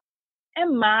shut up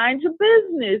and mind your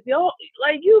business.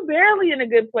 Like, you barely in a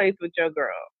good place with your girl.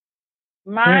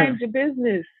 Mind your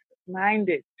business. Mind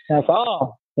it. That's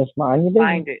all. Just mind your business.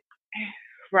 Mind it.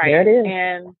 Right. There it is.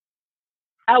 And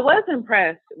I was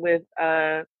impressed with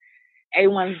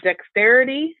A1's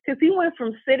dexterity, because he went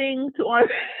from sitting to on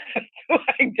to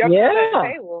like jumping on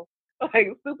the table like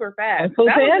super fast. That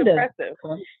was impressive.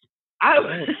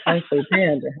 Kung Fu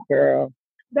Panda, girl.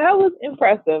 That was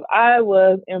impressive. I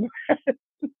was impressed.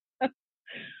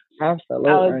 Absolutely.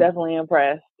 I was definitely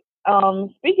impressed.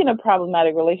 Speaking of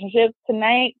problematic relationships,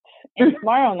 tonight and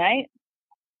tomorrow night,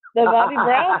 the Bobby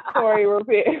Brown story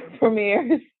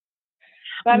premieres.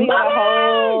 Bobby got a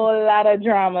whole lot of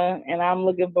drama, and I'm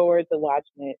looking forward to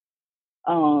watching it.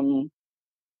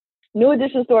 New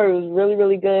Edition story was really,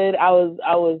 really good. I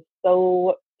was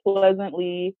so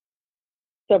pleasantly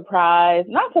surprised,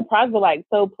 not surprised, but like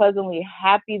so pleasantly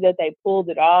happy that they pulled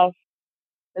it off.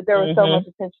 That there was so much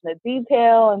attention to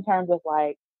detail in terms of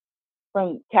like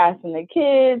from casting the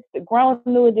kids, the grown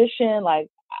New Edition. Like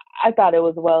I thought it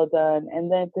was well done,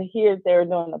 and then to hear they were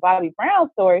doing the Bobby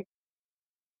Brown story,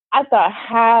 I thought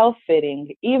how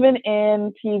fitting. Even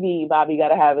in TV, Bobby got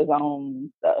to have his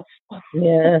own stuff.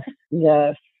 Yes.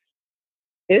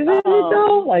 Isn't it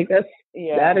though? Like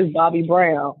that is Bobby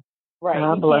Brown. Right.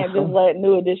 You can't just let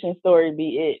New Edition story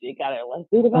be it. You gotta let's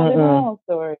do the Bobby Brown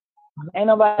story. Ain't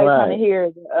nobody trying to hear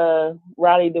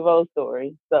Roddy DeVoe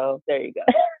story. So there you go.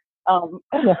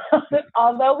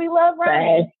 Although we love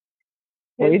Roddy,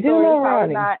 his story is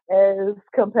probably not as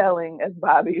compelling as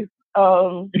Bobby's.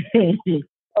 So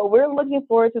we're looking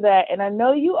forward to that. And I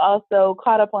know you also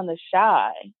caught up on The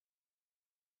Chi.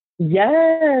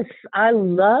 Yes, I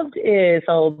loved it.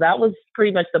 So that was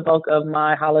pretty much the bulk of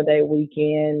my holiday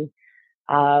weekend.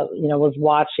 Was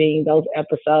watching those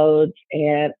episodes,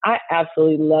 and I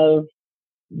absolutely love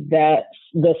the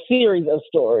series of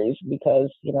stories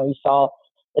because you saw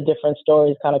the different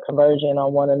stories kind of converging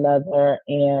on one another,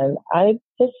 and I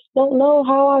just don't know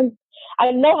how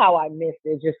I know how I missed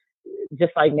it.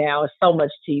 Just like now, it's so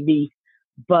much TV,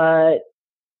 but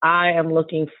I am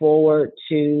looking forward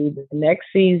to the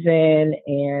next season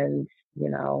and,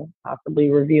 possibly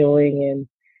reviewing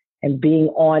and being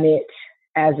on it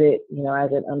as it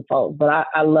unfolds. But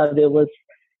I loved it.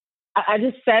 I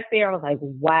just sat there and was like,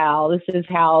 wow, this is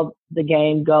how the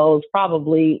game goes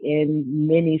probably in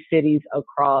many cities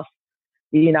across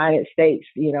the United States.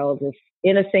 Just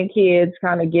innocent kids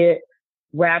kind of get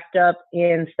wrapped up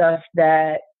in stuff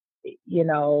that,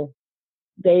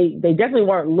 they definitely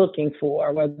weren't looking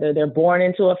for, whether they're born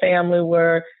into a family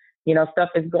where, stuff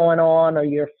is going on, or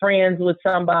you're friends with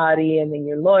somebody and then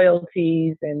your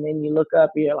loyalties, and then you look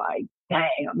up and you're like,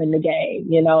 dang, I'm in the game.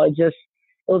 It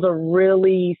was a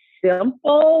really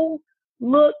simple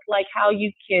look, like how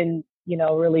you can,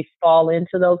 really fall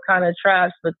into those kind of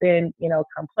traps, but then,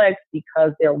 complex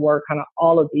because there were kind of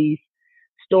all of these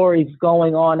stories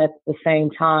going on at the same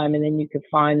time, and then you could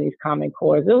find these common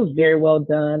cores. It was very well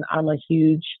done. I'm a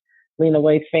huge Lena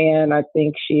Waithe fan. I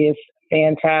think she is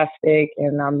fantastic,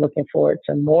 and I'm looking forward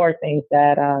to more things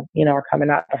that are coming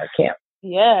out of her camp.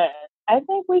 Yeah, I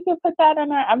think we can put that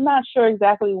on our. I'm not sure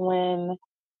exactly when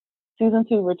season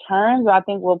 2 returns, but I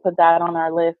think we'll put that on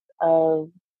our list of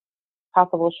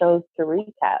possible shows to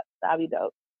recap. That'd be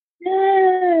dope.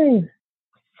 Yay!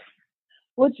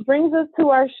 Which brings us to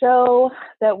our show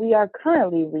that we are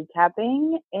currently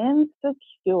recapping,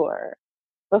 Insecure.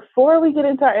 Before we get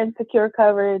into our Insecure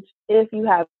coverage, if you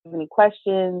have any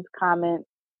questions, comments,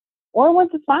 or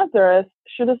want to sponsor us,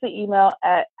 shoot us an email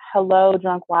at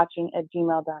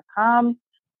hellodrunkwatching@gmail.com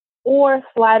or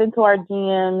slide into our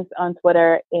DMs on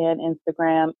Twitter and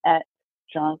Instagram at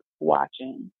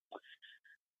drunkwatching.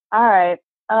 All right.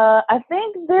 I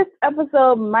think this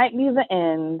episode might be the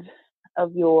end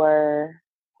of your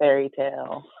fairy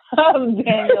tale of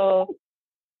Daniel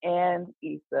and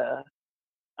Issa.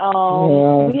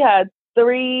 We had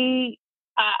three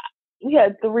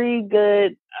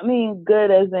good,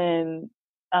 good as in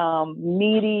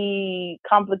meaty,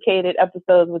 complicated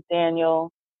episodes with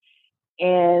Daniel.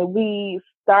 And we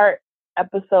start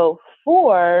episode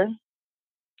 4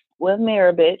 with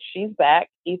Mirror Bitch. She's back.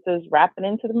 Issa's rapping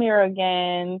into the mirror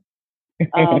again.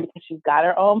 She's got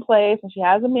her own place and she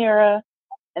has a mirror.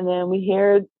 And then we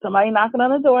hear somebody knocking on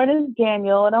the door, and it's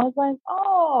Daniel. And I was like,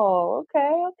 oh,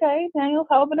 okay. Daniel's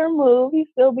helping her move. He's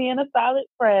still being a solid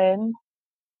friend.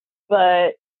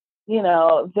 But,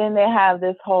 then they have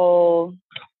this whole,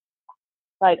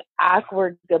 like,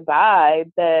 awkward goodbye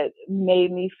that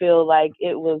made me feel like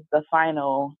it was the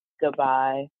final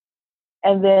goodbye.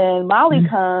 And then Molly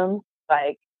comes,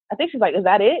 like, I think she's like, is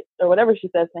that it? Or whatever she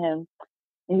says to him.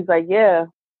 And he's like, yeah.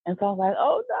 And so I'm like,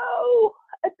 oh, no.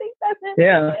 I think that's it for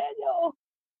Daniel.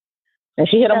 And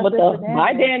she hit him with the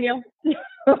bye, Daniel.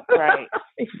 Right.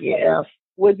 Yeah.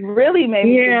 Which really made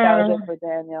me think that was it for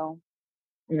Daniel.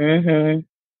 Dang.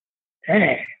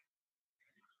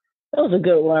 That was a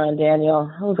good run, Daniel.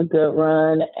 That was a good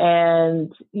run.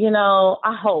 And,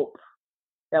 I hope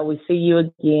that we see you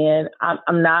again.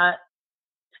 I'm not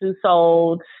too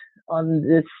sold on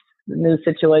this new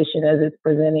situation as it's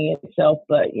presenting itself,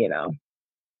 but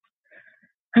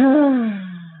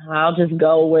I'll just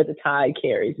go where the tide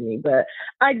carries me. But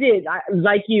like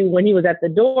you, when he was at the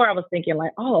door, I was thinking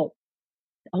like, oh,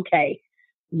 okay,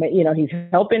 but he's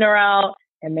helping her out,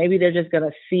 and maybe they're just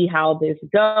gonna see how this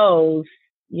goes,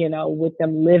 with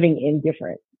them living in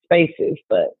different spaces.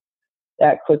 But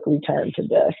that quickly turned to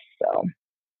dust. So,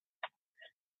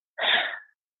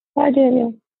 bye,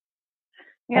 Daniel.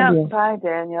 Yeah, bye,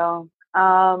 Daniel.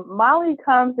 Molly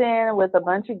comes in with a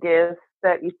bunch of gifts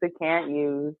that Issa can't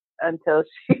use until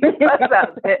she puts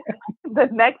out the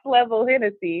next level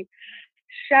Hennessy.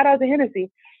 Shout out to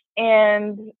Hennessy.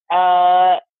 And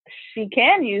she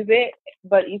can use it,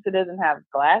 but Issa doesn't have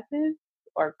glasses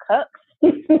or cups.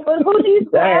 But who needs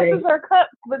glasses or cups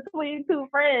between two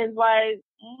friends? Like,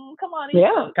 come on, Issa.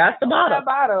 Yeah, pass the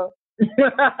bottle.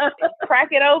 Crack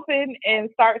it open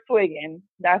and start swigging.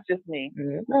 That's just me.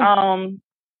 Mm-hmm.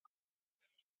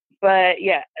 But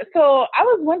yeah, so I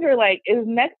was wondering, like, is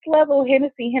next level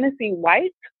Hennessy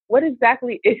white? What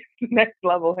exactly is next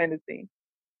level Hennessy?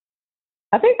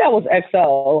 I think that was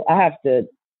XO. I have to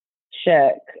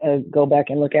check, go back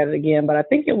and look at it again, but I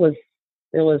think it was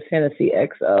Hennessy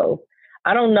XO.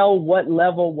 I don't know what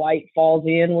level white falls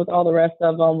in with all the rest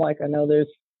of them. Like, I know there's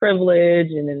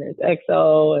privilege, and then there's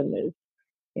XO, and there's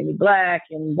maybe black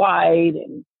and white,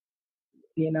 and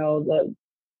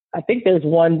I think there's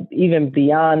one even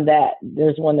beyond that.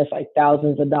 There's one that's like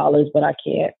thousands of dollars, but I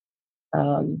can't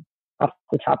off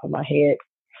the top of my head.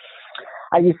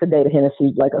 I used to date a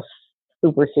Hennessy, like a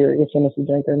super serious Hennessy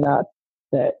drinker. Not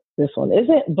that this one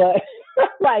isn't, but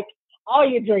like all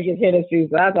you drink is Hennessy.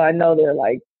 So that's why I know they're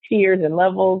like tiers and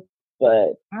levels,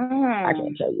 but I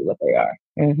can't tell you what they are.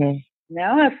 Mm-hmm.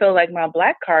 Now I feel like my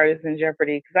black card is in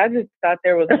jeopardy because I just thought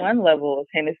there was one level of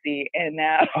Hennessy, and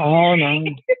now oh no.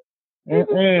 I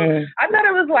thought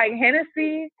it was like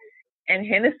Hennessy and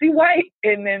Hennessy white,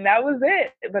 and then that was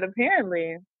it. But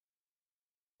apparently,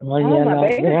 my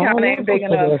bank account ain't big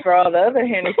enough for all the other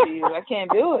Hennessy's. I can't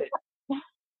do it. Yeah.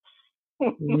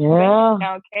 Bank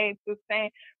account can't sustain.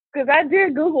 Because I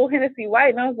did Google Hennessy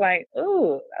white, and I was like,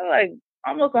 ooh, that's like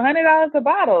almost $100 a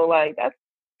bottle. Like that's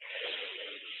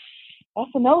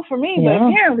a no for me. Yeah. But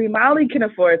apparently, Molly can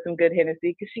afford some good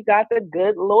Hennessy because she got the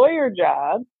good lawyer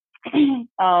job.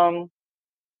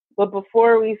 But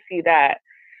before we see that,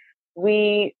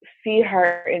 we see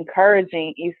her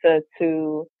encouraging Issa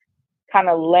to kind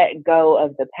of let go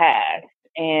of the past.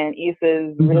 And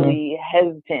Issa's really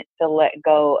hesitant to let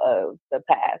go of the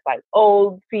past, like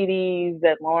old CDs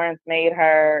that Lawrence made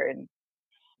her and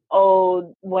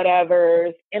old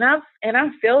whatevers. And I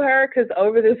feel her because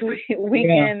over this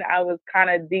weekend, I was kind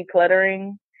of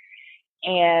decluttering,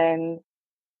 and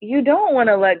you don't want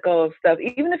to let go of stuff,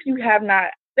 even if you have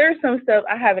not. There's some stuff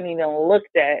I haven't even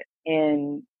looked at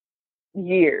in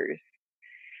years.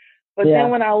 But then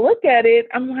when I look at it,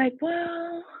 I'm like,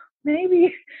 well,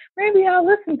 maybe I'll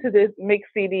listen to this mix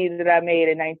CD that I made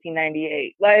in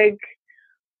 1998. Like,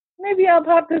 maybe I'll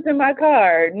pop this in my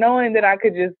car, knowing that I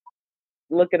could just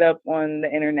look it up on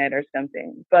the internet or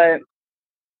something. But,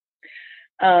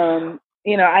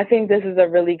 I think this is a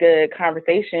really good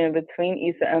conversation between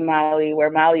Issa and Molly, where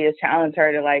Molly has challenged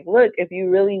her to like, look, if you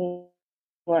really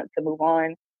want to move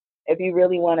on, if you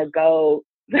really want to go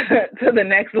to the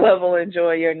next level,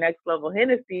 enjoy your next level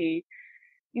Hennessy,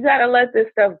 you got to let this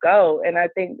stuff go. And I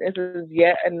think this is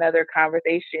yet another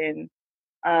conversation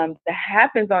that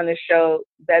happens on the show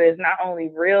that is not only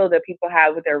real, that people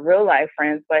have with their real life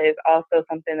friends, but it's also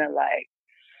something that like,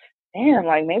 damn,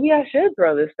 like maybe I should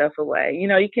throw this stuff away.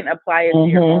 You can apply it to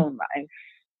your own life.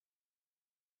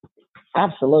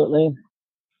 Absolutely.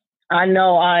 I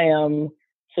know I am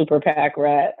super pack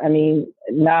rat. I mean,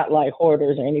 not like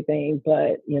hoarders or anything,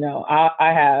 but,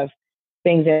 I have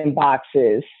things in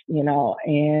boxes,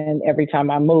 and every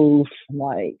time I move, I'm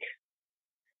like,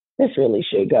 this really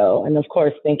should go. And of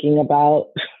course, thinking about,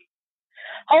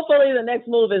 hopefully the next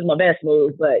move is my best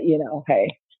move, but, hey,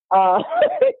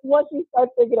 once you start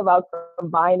thinking about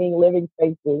combining living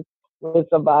spaces with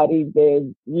somebody,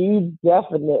 then you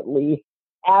definitely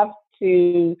have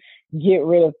to get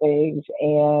rid of things.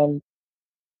 And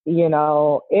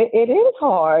it is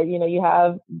hard. You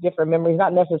have different memories,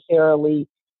 not necessarily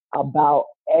about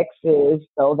exes,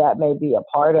 though that may be a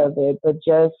part of it, but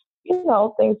just,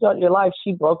 things throughout your life.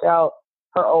 She broke out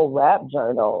her old rap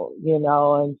journal,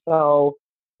 and so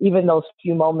even those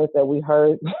few moments that we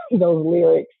heard those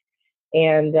lyrics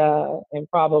and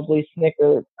probably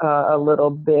snickered a little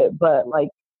bit, but like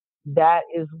that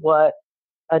is what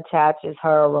attaches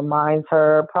her, reminds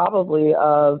her probably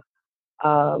of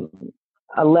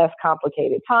a less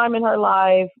complicated time in her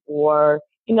life, or,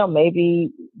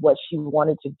 maybe what she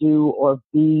wanted to do or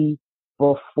be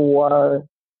before,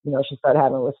 she started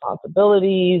having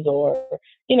responsibilities, or,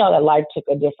 that life took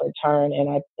a different turn. And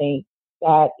I think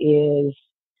that is,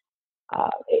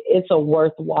 it's a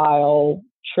worthwhile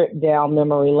trip down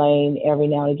memory lane every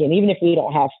now and again. Even if we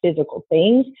don't have physical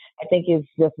things, I think it's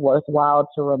just worthwhile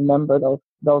to remember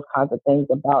those kinds of things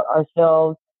about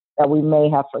ourselves that we may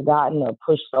have forgotten or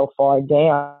pushed so far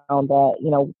down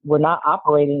that, we're not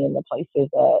operating in the places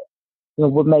that,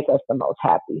 would make us the most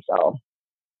happy. So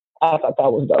I thought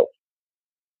that was dope.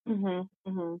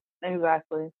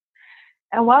 Exactly.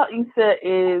 And while Issa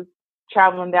is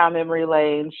traveling down memory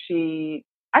lane, she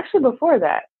actually, before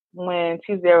that, when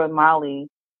she's there with Molly,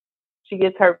 she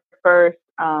gets her first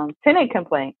tenant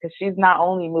complaint, because she's not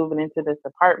only moving into this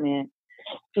apartment,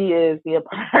 she is the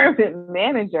apartment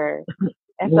manager.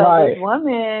 And so This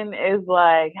woman is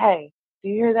like, "Hey, do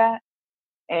you hear that?"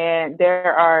 And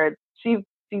she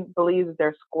believes that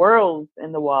there's squirrels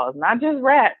in the walls, not just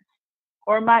rats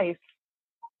or mice,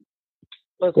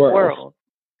 but squirrels.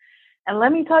 And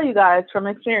let me tell you guys from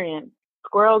experience,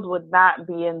 squirrels would not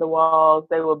be in the walls.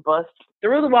 They would bust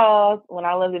through the walls. When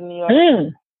I lived in New York,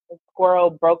 a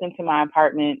squirrel broke into my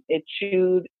apartment. It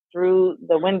chewed through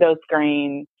the window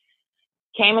screen,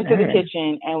 came into the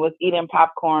kitchen, and was eating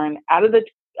popcorn out of the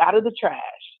trash.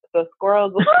 So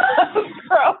squirrels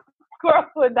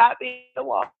would not be in the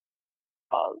walls.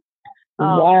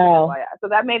 Wow. So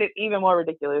that made it even more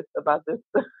ridiculous about this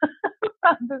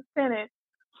tenant.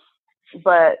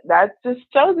 But that just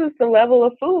shows us the level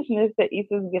of foolishness that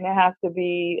Issa's gonna have to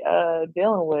be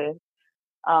dealing with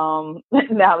now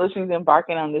that she's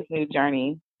embarking on this new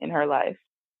journey in her life.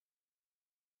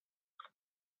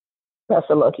 That's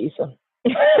a luck, Issa.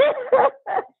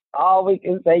 All we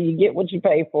can say, you get what you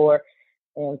pay for,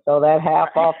 and so that half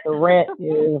off the rent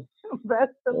is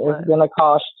gonna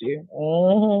cost you.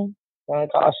 Gonna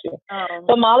cost you.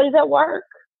 So Molly's at work.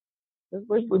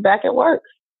 We're back at work.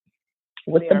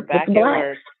 With the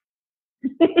blacks.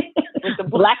 With the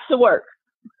blacks to work.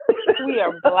 We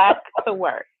are black to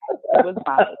work with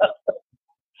Molly.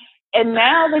 And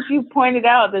now that you pointed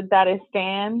out that is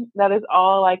Stan, that is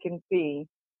all I can see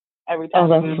every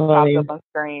time it pops up on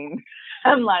screen.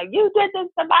 I'm like, "You did this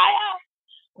to Maya."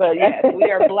 But yes,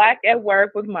 we are black at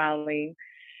work with Molly.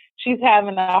 She's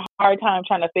having a hard time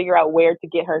trying to figure out where to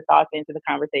get her thoughts into the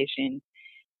conversation.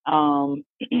 And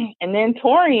then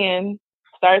Torian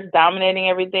starts dominating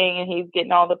everything, and he's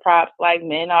getting all the props like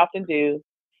men often do,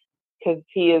 because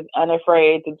he is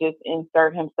unafraid to just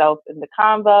insert himself in the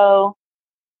convo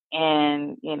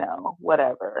and,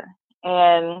 whatever.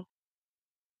 And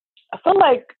I feel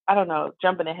like, I don't know,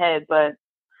 jumping ahead, but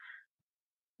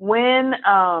when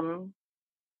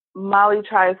Molly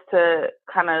tries to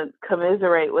kind of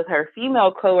commiserate with her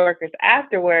female coworkers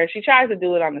afterwards, she tries to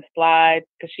do it on the slide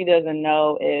because she doesn't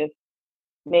know if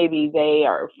maybe they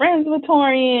are friends with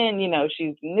Torian,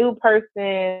 she's a new person.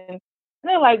 And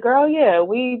they're like, "Girl, yeah,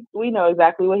 we know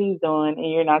exactly what he's doing,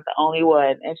 and you're not the only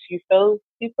one." And she feels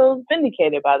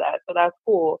vindicated by that, so that's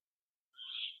cool.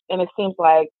 And it seems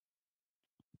like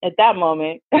at that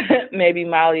moment, maybe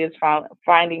Molly is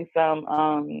finding some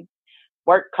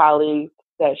work colleagues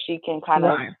that she can kind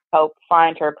of help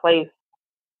find her place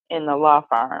in the law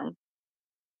firm.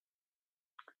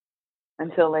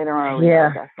 Until later on, we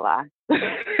know that's a lie.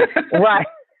 Right.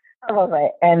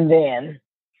 Okay. And then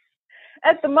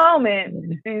at the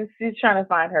moment, she's trying to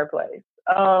find her place.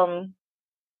 On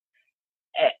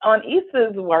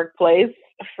Issa's workplace,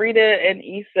 Frida and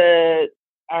Issa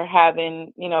are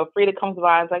having, Frida comes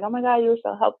by and is like, "Oh my God, you were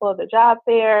so helpful at the job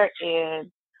fair."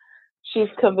 And she's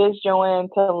convinced Joanne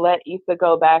to let Issa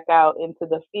go back out into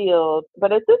the field.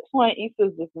 But at this point,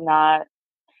 Issa's just not.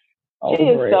 She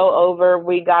is so over,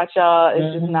 "We got y'all."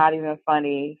 It's just not even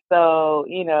funny. So,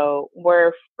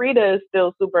 where Frida is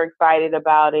still super excited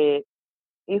about it,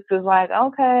 Issa's like,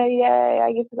 "Okay, yay,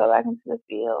 I get to go back into the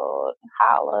field.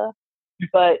 Holla."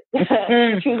 But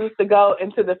chooses to go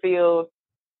into the field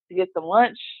to get some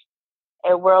lunch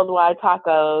at Worldwide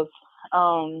Tacos,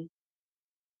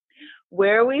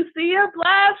 where we see a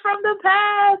blast from the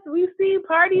past. We see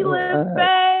Party Lips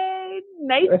Fade,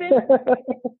 Nathan.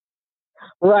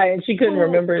 Right, and she couldn't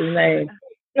remember his name.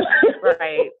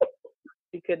 Right,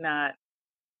 she could not.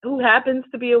 Who happens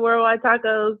to be at Worldwide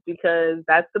Tacos, because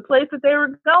that's the place that they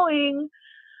were going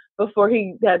before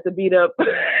he had to beat up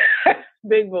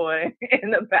Big Boy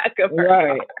in the back of her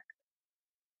car.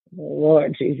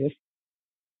 Lord Jesus.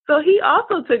 So he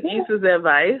also took Issa's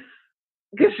advice,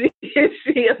 because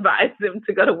she advised him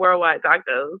to go to Worldwide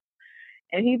Tacos,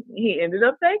 and he ended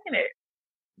up taking it.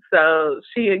 So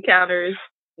she encounters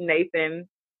Nathan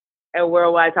at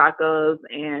Worldwide Tacos,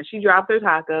 and she dropped her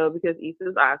taco because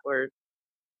Issa's awkward.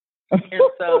 And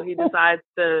so he decides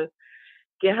to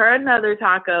get her another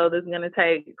taco that's going to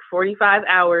take 45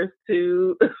 hours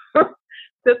to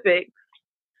fix.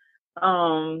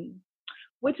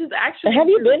 Which is actually. Have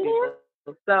you been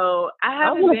there? So I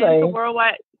haven't been to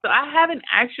Worldwide. So I haven't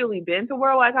actually been to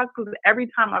Worldwide Tacos because every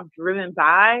time I've driven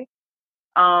by,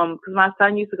 because my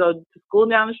son used to go to school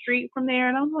down the street from there,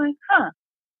 and I'm like, huh.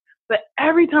 But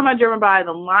every time I driven by,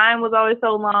 the line was always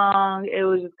so long. It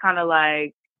was just kind of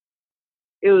like,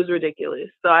 it was ridiculous.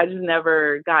 So I just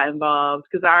never got involved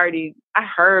because I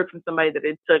heard from somebody that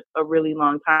it took a really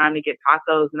long time to get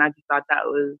tacos, and I just thought that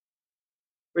was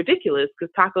ridiculous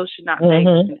because tacos should not take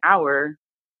an hour.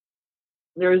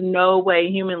 There's no way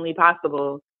humanly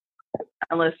possible,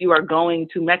 unless you are going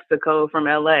to Mexico from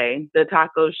LA, the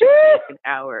tacos should take an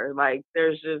hour. Like,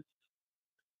 there's just,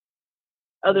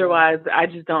 otherwise, I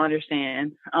just don't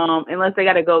understand. Unless they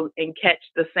got to go and catch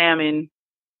the salmon,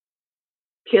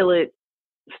 kill it,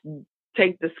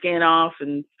 take the skin off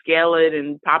and scale it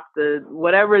and pop the,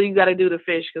 whatever you got to do to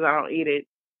fish, because I don't eat it.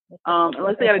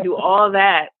 Unless they got to do all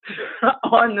that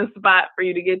on the spot for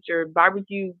you to get your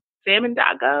barbecue salmon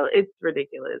taco, it's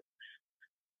ridiculous.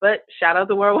 But shout out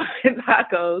to Worldwide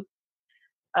Tacos.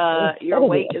 Your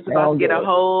wait is about to get a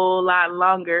whole lot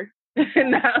longer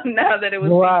now that it was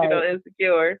featured on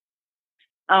Insecure.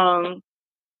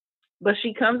 But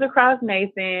she comes across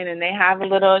Nathan, and they have a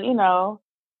little,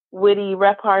 witty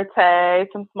repartee,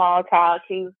 some small talk.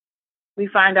 We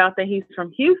find out that he's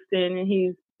from Houston, and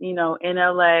he's, in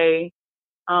LA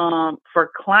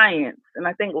for clients. And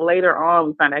I think later on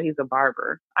we find out he's a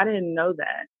barber. I didn't know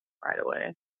that right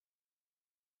away.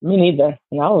 Me neither.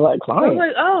 And I was like, clients? I was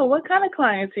like, oh, what kind of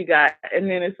clients he got? And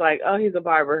then it's like, oh, he's a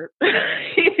barber.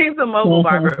 He's a mobile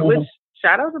barber, which,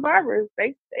 shout out to barbers.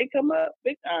 They come up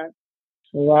big time.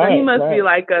 Right, so he must be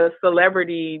like a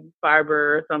celebrity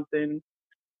barber or something.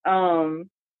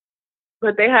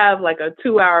 But they have like a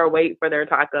 2-hour wait for their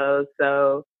tacos.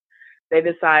 So they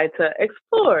decide to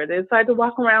explore. They decide to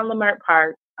walk around Leimert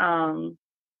Park,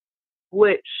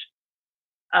 which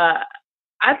I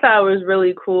thought was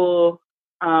really cool.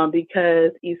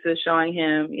 Because Issa's showing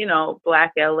him,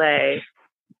 Black LA.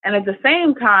 And at the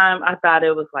same time, I thought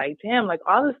it was like, damn, like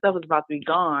all this stuff is about to be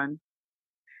gone.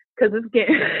 Because it's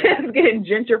getting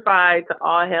gentrified to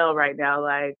all hell right now.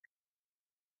 Like,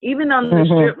 even on the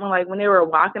strip, when they were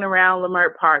walking around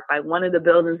Leimert Park, like one of the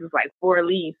buildings was like for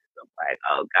lease. I'm like,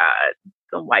 oh God,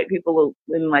 some white people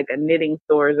in like a knitting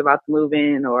store is about to move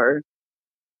in, or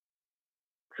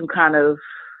some kind of,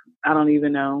 I don't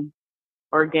even know,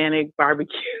 organic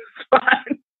barbecue spot.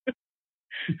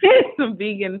 Some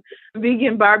vegan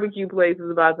barbecue place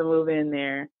is about to move in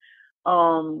there.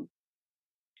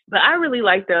 But I really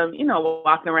like them,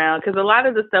 walking around, because a lot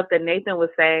of the stuff that Nathan was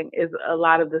saying is a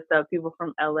lot of the stuff people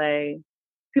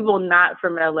not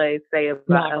from LA say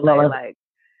about LA. Like,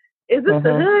 is this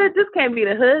the hood? This can't be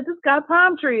the hood. This got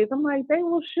palm trees. I'm like, they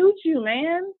will shoot you,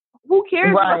 man. Who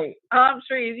cares about palm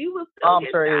trees? You will still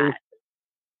get shot.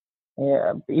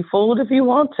 Yeah, be fooled if you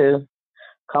want to.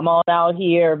 Come on out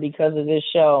here because of this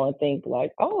show and think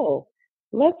like, oh,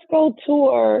 let's go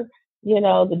tour,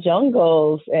 the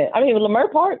jungles. And I mean,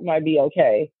 Leimert Park might be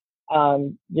okay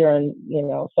during,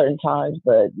 certain times,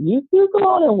 but you go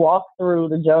on and walk through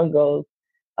the jungles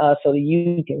so that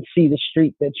you can see the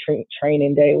street that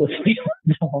Training Day was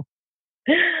filmed on.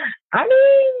 I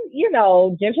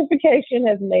mean, gentrification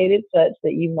has made it such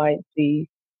that you might see,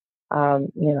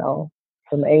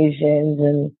 some Asians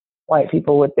and white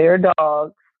people with their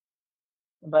dogs,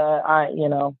 but I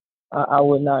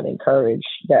would not encourage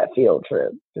that field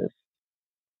trip. Just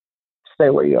stay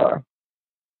where you are.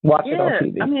 Watch it on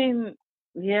TV. I mean,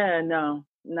 no,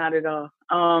 not at all.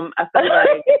 I feel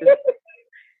like just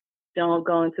don't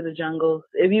go into the jungles.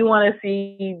 If you want to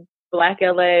see Black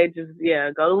LA, just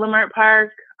go to Leimert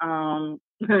Park.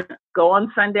 Go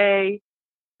on Sunday.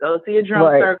 Go see a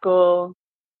drum circle.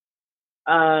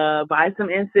 Buy some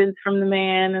incense from the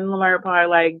man in Leimert Park.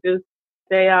 Like, just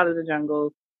stay out of the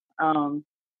jungles.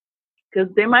 Because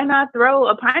they might not throw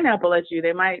a pineapple at you.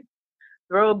 They might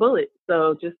throw a bullet.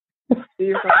 So just do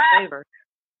yourself a favor.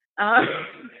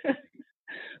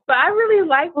 But I really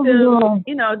liked them,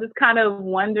 just kind of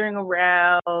wandering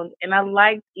around. And I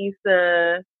liked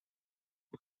Issa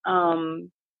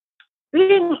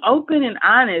being open and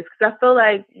honest, because I feel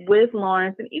like with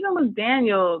Lawrence and even with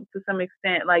Daniel to some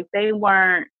extent, like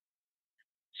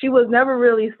she was never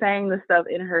really saying the stuff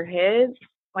in her head.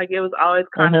 Like, it was always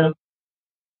kind of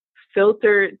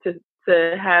filtered to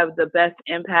to have the best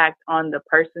impact on the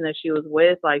person that she was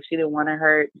with. Like, she didn't want to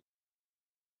hurt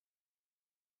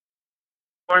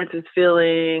Lawrence's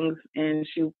feelings, and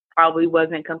she probably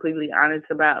wasn't completely honest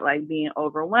about like being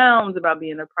overwhelmed, about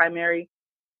being a primary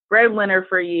breadwinner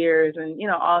for years, and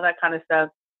all that kind of stuff.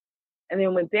 And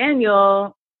then with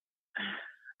Daniel,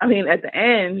 I mean, at the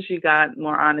end, she got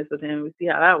more honest with him. We see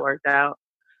how that worked out.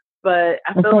 But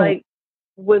I feel like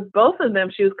with both of them,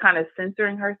 she was kind of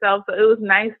censoring herself. So it was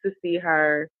nice to see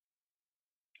her,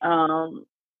 and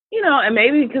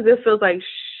maybe because it feels like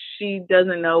she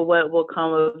doesn't know what will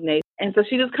come of Nathan. And so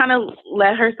she just kind of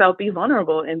let herself be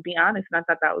vulnerable and be honest. And I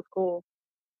thought that was cool.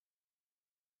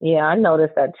 Yeah, I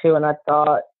noticed that too. And I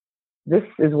thought this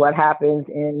is what happens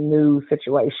in new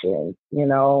situations,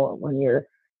 when you're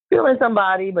feeling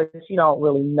somebody, but you don't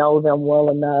really know them well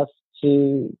enough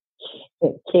to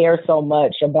care so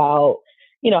much about,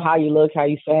 how you look, how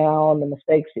you sound, the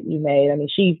mistakes that you made. I mean,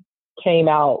 she came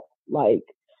out like,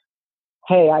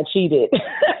 hey, I cheated.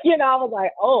 I was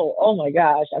like, oh my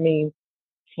gosh. I mean,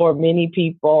 for many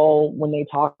people, when they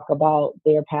talk about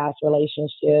their past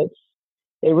relationships,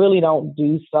 they really don't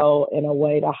do so in a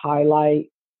way to highlight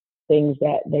things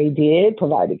that they did,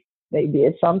 provided they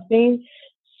did something.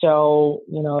 So,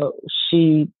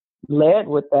 she led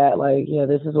with that, like,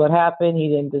 this is what happened. He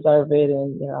didn't deserve it.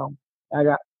 And, I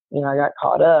got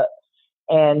caught up.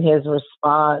 And his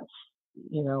response,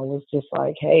 was just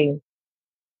like, hey,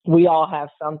 we all have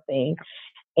something.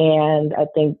 And I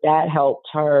think that helped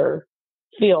her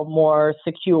feel more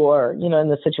secure, in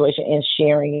the situation and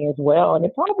sharing as well. And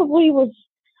it probably was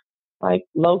like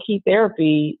low key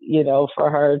therapy, for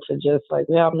her to just like,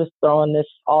 yeah, I'm just throwing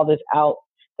all this out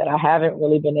that I haven't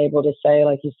really been able to say,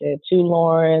 like you said, to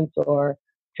Lawrence or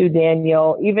to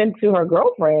Daniel, even to her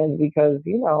girlfriends, because,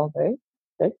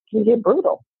 they can get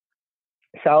brutal.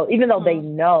 So even though they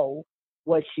know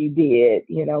what she did,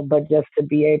 but just to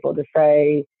be able to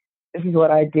say, this is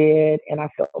what I did and I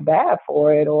feel bad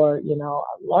for it, or, I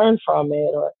learned from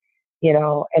it, or,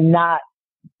 and not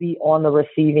be on the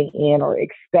receiving end or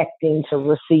expecting to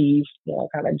receive,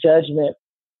 kind of judgment.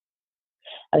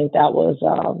 I think that was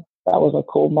a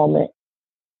cool moment.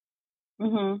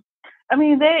 I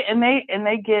mean,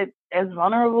 they get as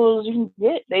vulnerable as you can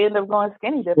get. They end up going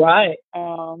skinny dipping. Right.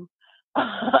 I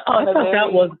thought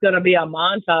that was going to be a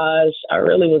montage. I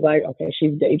really was like, okay,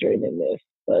 she's daydreaming this,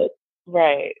 but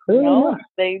right. No,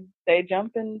 they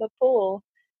jump in the pool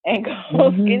and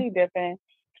go skinny dipping.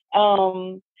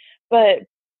 But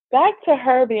back to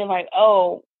her being like,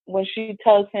 oh, when she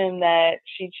tells him that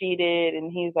she cheated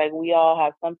and he's like, we all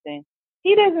have something.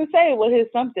 He doesn't say what his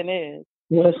something is.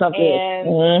 What something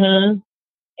is.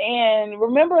 And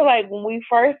remember, like, when we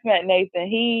first met Nathan,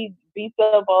 he beats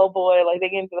up old boy, like, they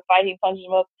get into the fight, he punches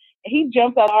him up, and he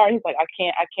jumps out hard, he's like, I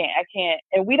can't.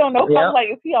 And we don't know, like,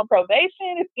 is he on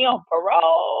probation? Is he on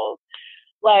parole?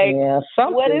 Like,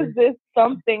 what is this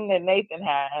something that Nathan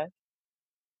has?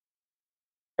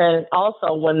 And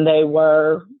also when they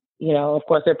were, of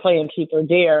course, they're playing Keep or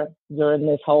Dare during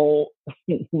this whole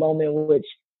moment, which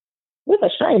with a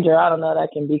stranger, I don't know,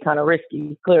 that can be kind of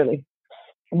risky, clearly.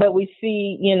 But we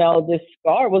see, this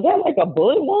scar. Was that like a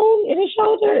bullet wound in his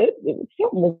shoulder?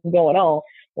 Something was going on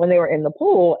when they were in the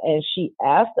pool, and she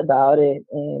asked about it,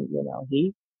 and,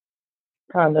 he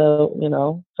kind of,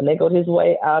 finagled his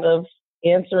way out of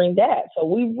answering that. So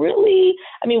we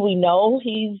know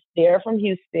he's there from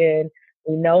Houston.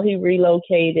 We know he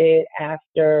relocated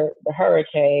after the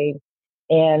hurricane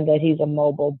and that he's a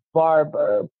mobile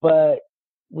barber, but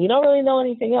we don't really know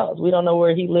anything else. We don't know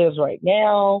where he lives right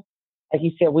now. Like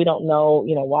you said, we don't know,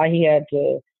 why he had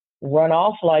to run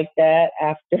off like that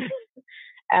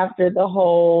after the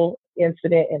whole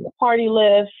incident in the party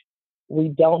list. We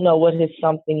don't know what his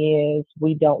something is.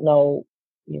 We don't know,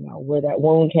 where that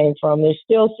wound came from. There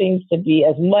still seems to be,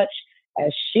 as much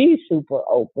as she's super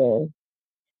open,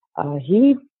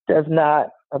 he does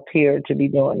not appear to be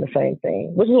doing the same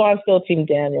thing, which is why I'm still Team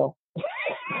Daniel.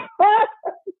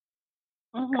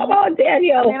 Come on,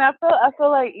 Daniel. I mean, I feel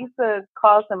like Issa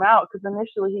calls him out because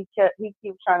initially he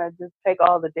keeps trying to just take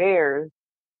all the dares.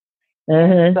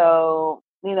 So,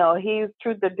 he's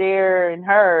truth or dare in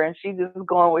her, and she's just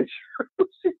going with truth.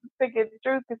 She's picking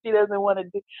truth because she doesn't want to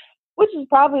do, which is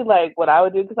probably like what I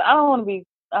would do, because I don't be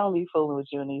fooling with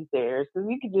you in these dares, because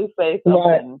you could just say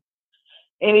something,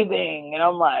 anything, and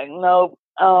I'm like, nope.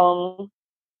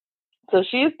 So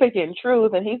she's picking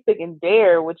truth, and he's picking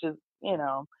dare, which is,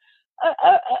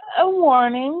 a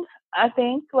warning, I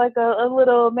think, like a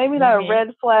little, maybe not a red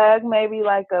flag, maybe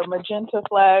like a magenta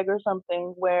flag or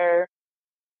something, where,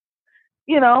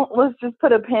 let's just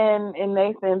put a pin in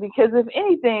Nathan, because if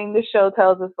anything, this show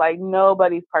tells us like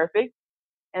nobody's perfect.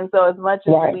 And so as much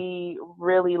as we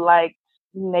really liked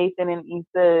Nathan and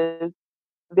Issa's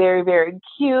very, very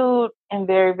cute and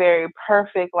very, very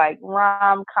perfect, like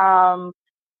rom-com,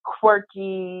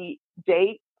 quirky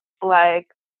date, like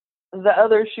the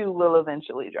other shoe will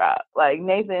eventually drop. Like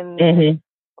Nathan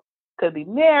could be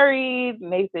married,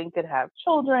 Nathan could have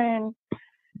children.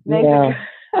 Nathan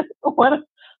one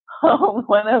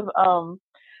of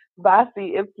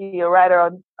Vasi Ipke, a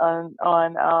writer on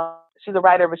she's a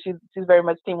writer, but she's very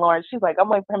much Team Lawrence. She's like, I'm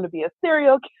waiting for him to be a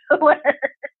serial killer.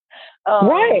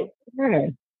 Right.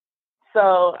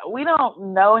 So we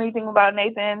don't know anything about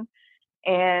Nathan,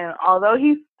 and although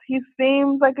he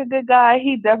seems like a good guy,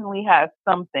 he definitely has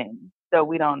something that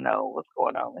we don't know what's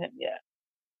going on with him yet.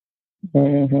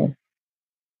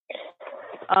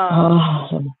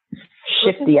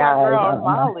 Shifty eyes.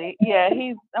 Molly. Yeah,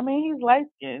 he's light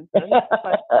skinned. So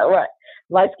right.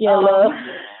 Light skin love.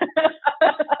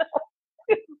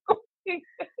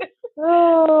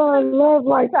 I love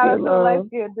light skin love. Light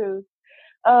skin dude.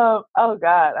 Oh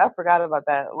God, I forgot about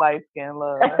that light skin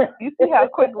love. You see how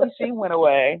quickly she went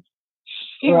away.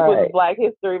 She was Black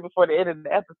History before the end of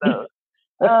the episode.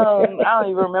 I don't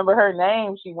even remember her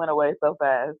name. She went away so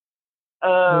fast.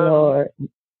 Lord.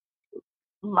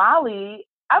 Molly,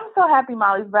 I'm so happy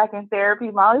Molly's back in therapy.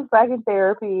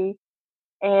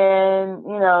 And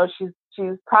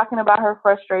she's talking about her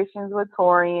frustrations with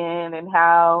Torian and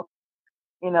how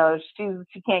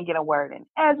she can't get a word in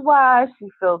edgewise. She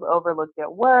feels overlooked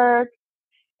at work.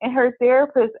 And her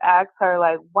therapist asks her,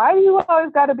 like, why do you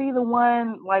always got to be the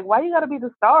one? Like, why you got to be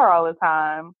the star all the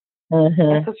time?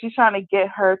 And so she's trying to get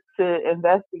her to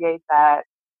investigate that.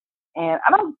 And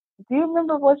do you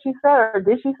remember what she said, or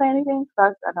did she say anything?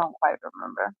 I don't quite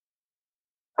remember.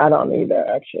 I don't either,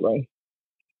 actually.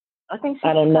 I think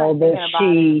I don't know that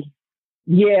she.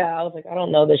 Yeah, I was like, I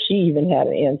don't know that she even had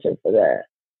an answer for that.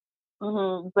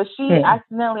 But she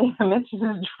accidentally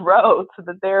mentions Dro to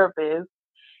the therapist,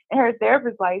 and her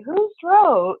therapist's like, "Who's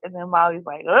Dro?" And then Molly's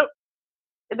like, "Oh."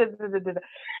 So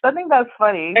I think that's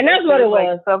funny. And that's what it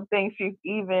was. Something she's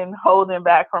even holding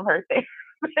back from her therapist.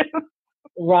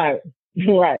 Right.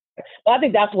 Well, I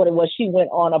think that's what it was. She went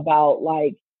on about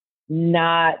like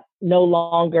no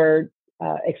longer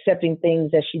accepting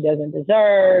things that she doesn't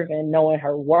deserve and knowing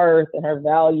her worth and her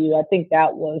value. I think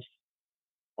that was,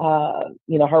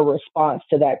 her response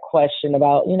to that question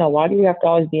about, why do you have to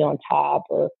always be on top?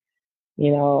 Or,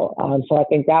 so I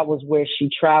think that was where she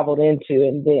traveled into,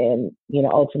 and then,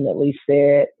 ultimately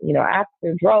said,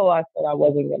 after Dro, I said I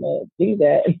wasn't going to do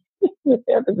that. The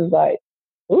therapist was like,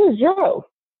 who is Dro?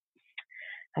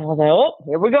 I was like, oh,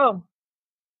 here we go.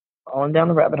 On down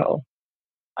the rabbit hole.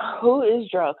 Who is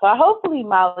Dro? So hopefully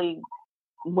Molly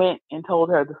went and told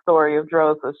her the story of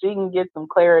Dro so she can get some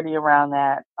clarity around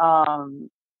that.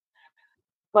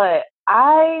 But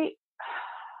I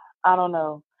don't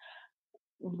know.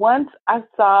 Once I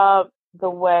saw the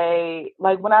way,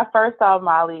 like when I first saw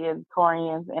Molly and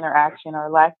Torian's interaction or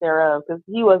lack thereof, because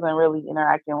he wasn't really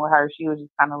interacting with her, she was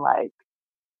just kind of like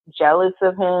jealous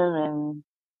of him and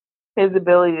his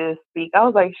ability to speak. I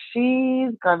was like,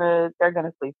 they're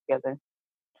gonna sleep together.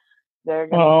 They're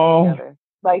gonna sleep together.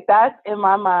 Like that's in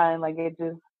my mind. Like it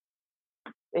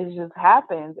just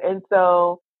happens. And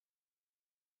so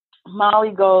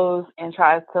Molly goes and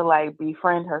tries to like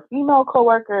befriend her female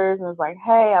coworkers and is like,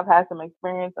 hey, I've had some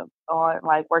experience on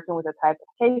like working with the type of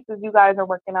cases you guys are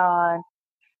working on.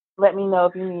 Let me know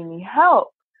if you need any help.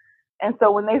 And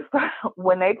so when they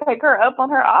take her up on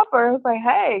her offer, it's like,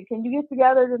 hey, can you get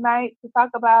together tonight to talk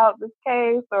about this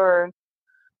case or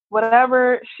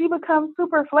whatever? She becomes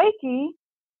super flaky.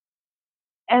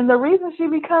 And the reason she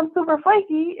becomes super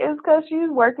flaky is because she's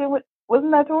working with,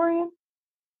 wasn't that Torian?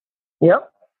 Yep.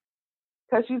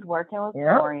 Because she's working with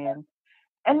Torian.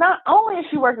 And not only is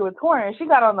she working with Torian, she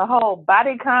got on the whole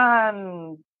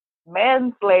bodycon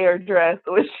manslayer dress,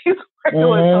 which she's working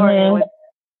with Torian,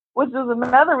 which is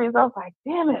another reason I was like,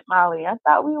 damn it, Molly. I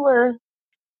thought we were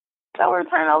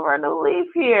turning over a new leaf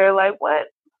here. Like, what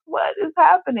is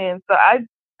happening? So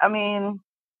I mean,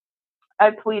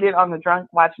 I tweeted on the Drunk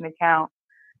Watching account,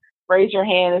 raise your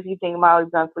hand if you think Molly's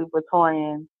gonna sleep with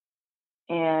Torian.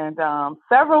 And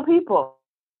several people.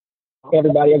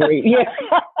 Everybody agreed. Yeah.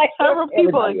 Several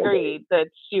people agreed that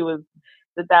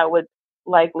that would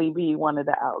likely be one of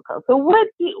the outcomes. So what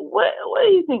do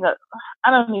you think of, I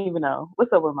don't even know.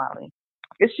 What's up with Molly?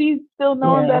 Is she still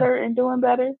knowing better and doing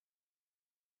better?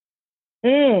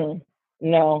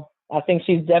 No. I think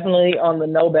she's definitely on the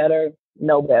know better.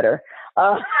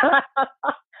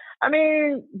 I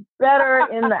mean, better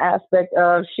in the aspect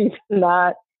of she's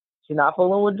not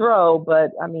fooling with Dro,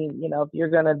 but I mean, if you're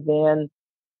gonna then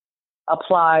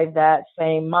apply that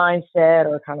same mindset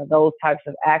or kind of those types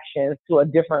of actions to a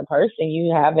different person,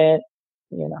 you haven't,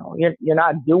 you're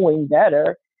not doing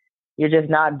better. You're just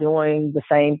not doing the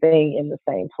same thing in the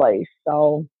same place.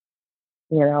 So,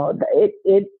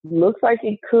 it looks like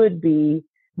it could be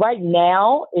right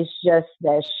now. It's just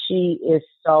that she is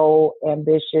so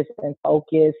ambitious and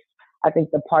focused. I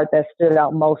think the part that stood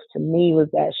out most to me was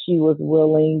that she was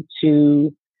willing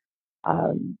to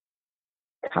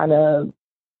kind of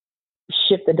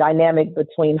shift the dynamic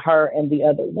between her and the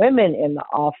other women in the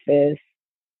office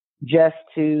just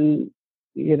to,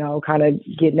 kind of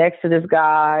get next to this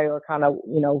guy or kind of,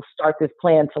 start this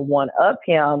plan to one up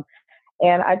him.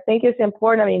 And I think it's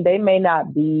important. I mean, they may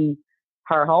not be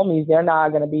her homies. They're not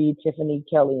going to be Tiffany,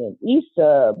 Kelly, and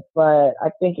Issa, but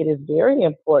I think it is very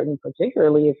important,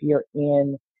 particularly if you're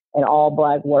in an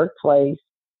all-Black workplace,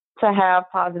 to have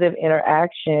positive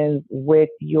interactions with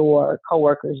your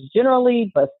coworkers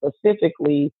generally, but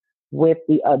specifically with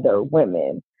the other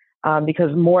women.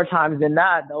 Because more times than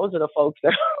not, those are the folks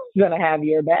that are going to have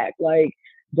your back. Like,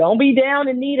 don't be down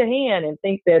and need a hand and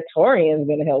think that Torian's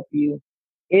going to help you.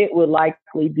 It would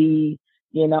likely be,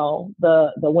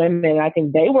 the women. I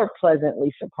think they were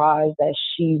pleasantly surprised that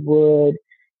she would,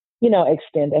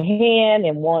 extend a hand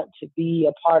and want to be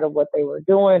a part of what they were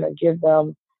doing or give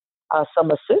them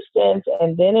some assistance.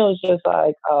 And then it was just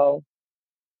like, oh,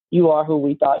 you are who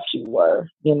we thought you were,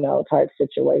 type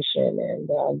situation.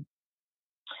 And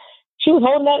she was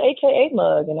holding that AKA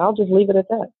mug, and I'll just leave it at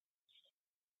that.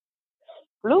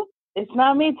 Bloop. It's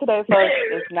not me today, folks.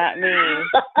 It's not me.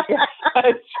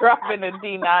 It's dropping a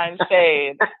D9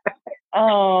 shade.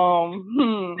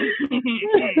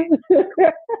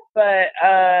 But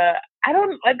I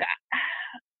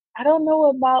don't know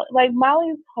about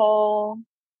Molly's whole.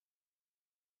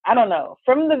 I don't know.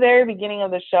 From the very beginning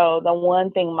of the show, the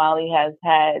one thing Molly has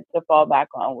had to fall back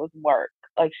on was work.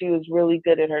 Like, she was really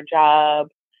good at her job.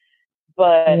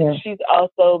 But she's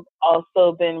also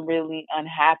been really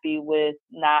unhappy with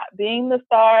not being the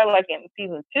star. Like in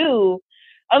season 2,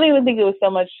 I don't even think it was so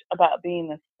much about being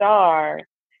the star.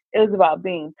 It was about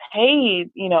being paid,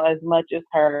 as much as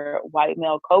her white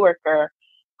male coworker,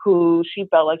 who she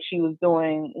felt like she was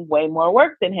doing way more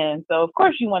work than him. So of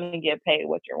course you want to get paid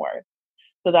what you're worth.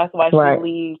 So that's why she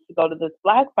leaves to go to this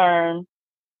Black firm.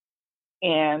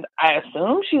 And I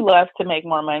assume she left to make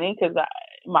more money because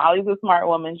Molly's a smart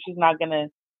woman. She's not going to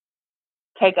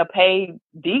take a pay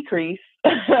decrease.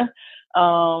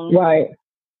 Right.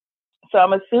 So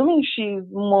I'm assuming she's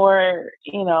more,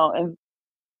 and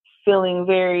feeling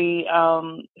very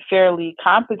fairly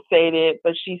compensated,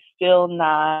 but she's still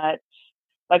not,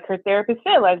 like her therapist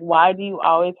said, like, why do you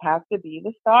always have to be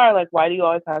the star? Like, why do you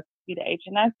always have to be the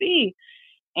HNIC?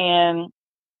 And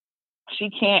she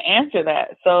can't answer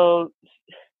that. So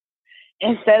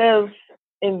instead of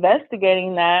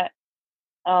investigating that,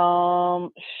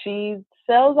 she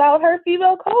sells out her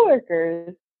female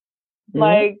coworkers.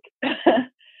 Like,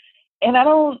 and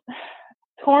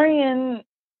Torian,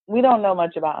 we don't know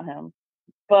much about him,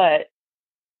 but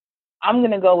I'm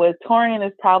going to go with Torian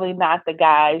is probably not the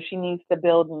guy she needs to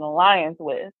build an alliance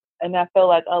with. And I feel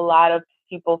like a lot of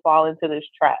people fall into this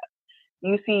trap.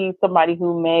 You see somebody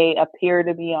who may appear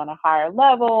to be on a higher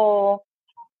level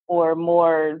or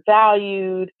more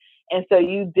valued, and so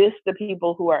you diss the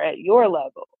people who are at your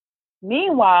level.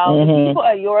 Meanwhile, the people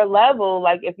at your level,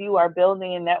 like if you are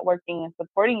building and networking and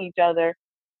supporting each other,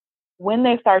 when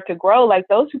they start to grow, like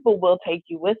those people will take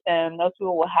you with them. Those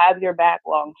people will have your back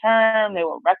long term. They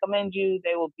will recommend you.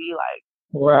 They will be like,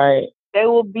 they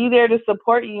will be there to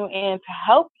support you and to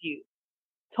help you.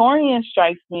 Torian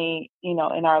strikes me, in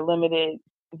our limited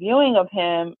viewing of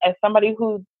him as somebody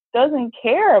who doesn't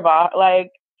care about,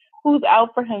 like, who's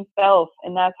out for himself.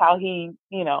 And that's how he,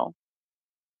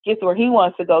 gets where he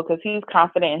wants to go, because he's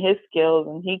confident in his skills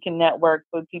and he can network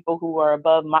with people who are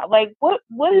above like, what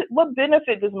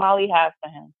benefit does Molly have for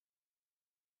him?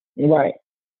 Right.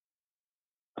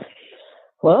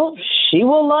 Well, she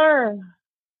will learn.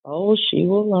 Oh, she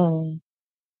will learn.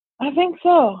 I think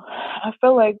so. I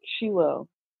feel like she will.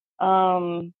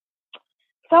 That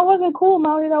wasn't cool,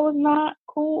 Molly. That was not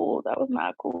cool. That was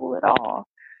not cool at all.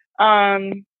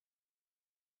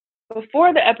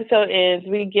 Before the episode ends,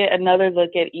 we get another look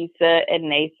at Issa and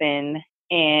Nathan,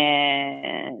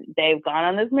 and they've gone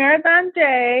on this marathon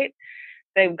date.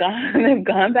 They've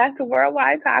gone back to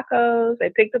Worldwide Tacos. They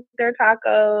picked up their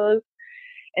tacos,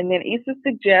 and then Issa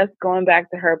suggests going back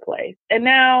to her place. And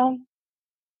now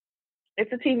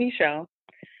it's a TV show,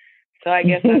 so I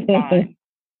guess that's fine.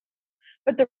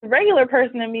 But the regular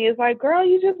person in me is like, girl,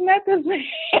 you just met this man.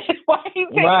 Why are you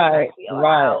taking Right, to your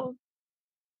right. house?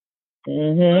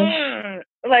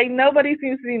 Like, nobody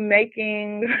seems to be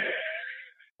making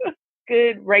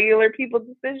good regular people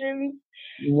decisions.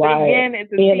 Right. But again,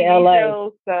 it's a in TV LA.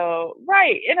 show, so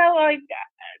right. And I'm like,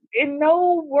 in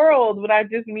no world would I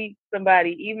just meet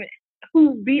somebody even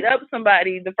who beat up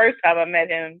somebody the first time I met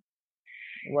him,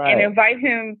 right, and invite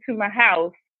him to my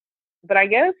house. But I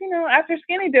guess, after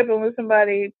skinny dipping with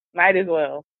somebody, might as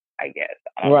well, I guess.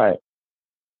 Right.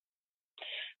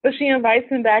 So she invites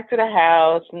him back to the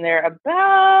house, and they're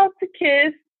about to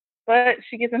kiss, but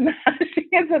she gets a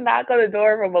knock on the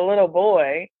door from a little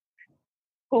boy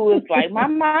who is like, my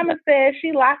mama said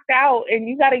she locked out, and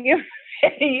you got to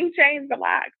you change the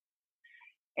lock.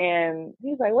 And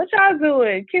he's like, what y'all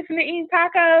doing? Kissing and eating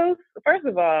tacos? First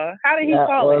of all, how did he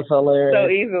fall it so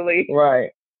easily?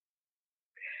 Right.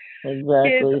 Exactly.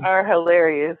 Kids are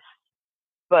hilarious.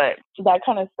 But that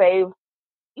kind of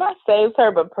not saves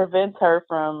her, but prevents her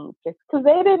from, because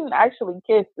they didn't actually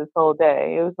kiss this whole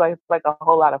day. It was like a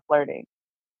whole lot of flirting.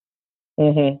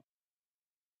 I'm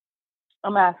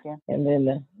asking. And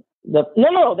then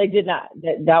no, they did not.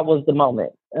 That was the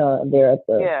moment there at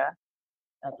the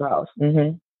house.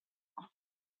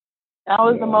 That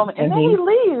was the moment, and then he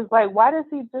leaves. Like, why does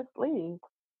he just leave?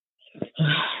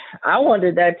 I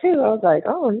wondered that too. I was like,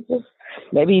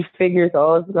 maybe he figures,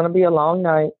 it's going to be a long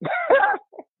night.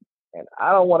 And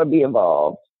I don't want to be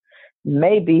involved.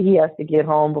 Maybe he has to get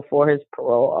home before his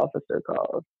parole officer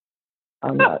calls.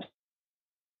 I'm not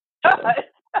sure.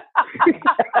 He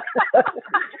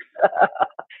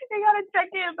got to check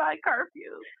in by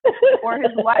curfew. Or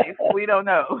his wife. We don't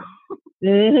know.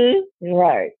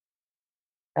 Right.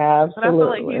 Absolutely. But I feel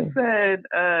like he said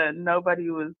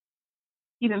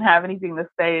he didn't have anything to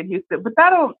say in Houston. But that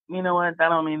don't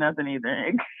mean nothing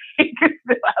either. He could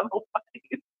still have a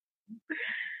wife.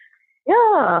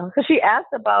 Yeah, because she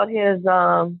asked about his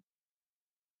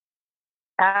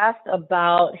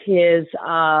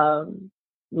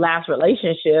last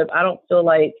relationship. I don't feel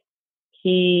like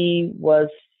he was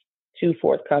too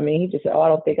forthcoming. He just said, I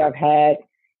don't think I've had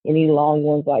any long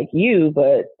ones like you,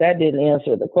 but that didn't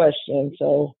answer the question.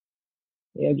 So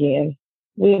again,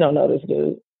 we don't know this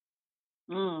dude.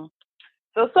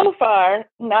 So far,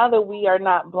 now that we are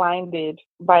not blinded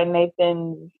by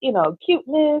Nathan's,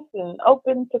 cuteness and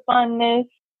open to funness,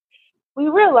 we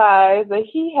realize that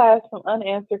he has some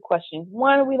unanswered questions.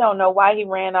 One, we don't know why he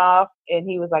ran off, and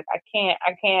he was like, I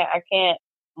can't.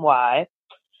 Why?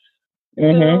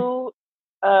 Two,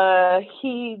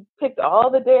 he picked all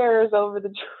the dares over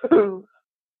the truth.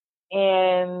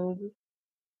 And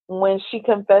when she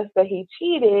confessed that she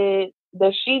cheated,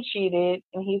 and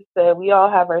he said, we all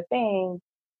have our things,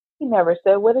 he never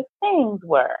said what his things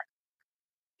were.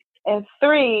 And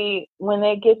three, when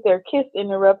they get their kiss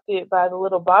interrupted by the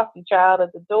little bossy child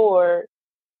at the door,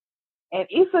 and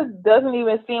Issa doesn't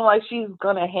even seem like she's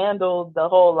going to handle the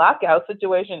whole lockout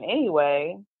situation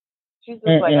anyway. She's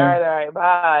just like, all right,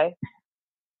 bye.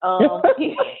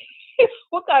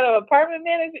 What kind of apartment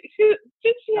manager? Should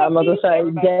she have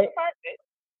apartment?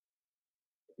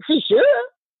 She should.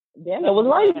 Then it was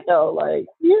like, though, like,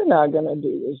 you're not going to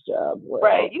do this job well.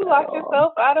 Right. You locked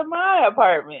yourself out of my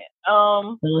apartment.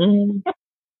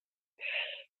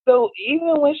 So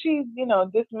even when she,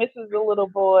 dismisses the little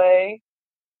boy,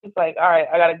 it's like, all right,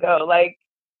 I got to go. Like,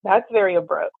 that's very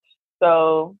abrupt.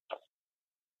 So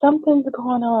something's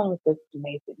going on with this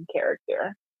Nathan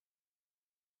character.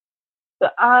 So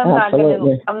I'm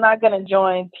not gonna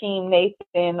join Team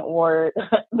Nathan or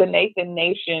the Nathan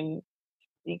Nation,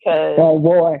 because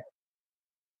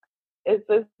it's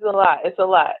a lot. It's a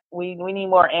lot. We need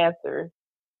more answers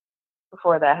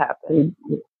before that happens.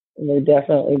 We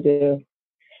definitely do.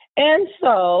 And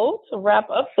so to wrap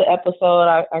up the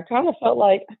episode, I kind of felt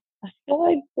like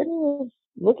Brittany was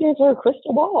looking into her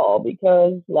crystal ball,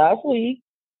 because last week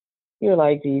you're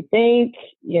like, do you think,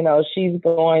 she's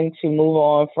going to move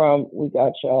on from We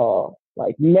Got Y'all,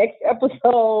 like, next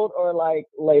episode, or like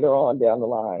later on down the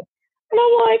line? And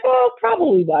I'm like,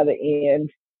 probably by the end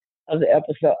of the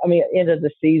episode. End of the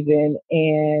season.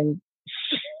 And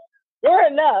sure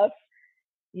enough,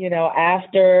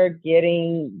 after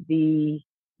getting the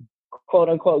quote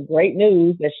unquote great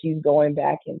news that she's going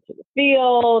back into the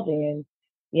field, and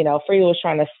Frida was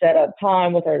trying to set up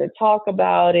time with her to talk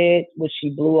about it, which she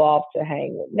blew off to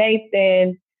hang with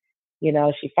Nathan.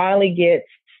 She finally gets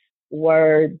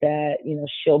word that,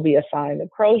 she'll be assigned to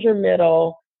Crozier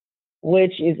Middle,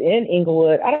 which is in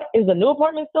Inglewood. Is the new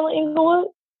apartment still in Inglewood?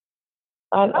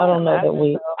 I don't know that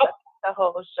the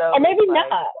whole show. Or maybe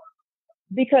not,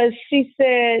 because she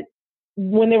said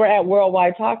when they were at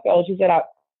Worldwide Taco, she said out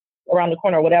around the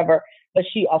corner or whatever, but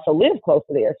she also lived close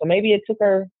to there. So maybe it took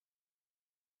her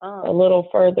a little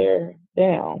further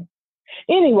down.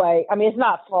 Anyway, I mean, it's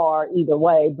not far either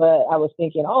way, but I was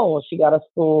thinking, oh, she got a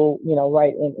school,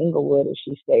 right in Inglewood if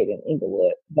she stayed in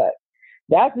Inglewood. But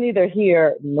that's neither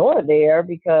here nor there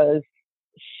because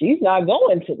she's not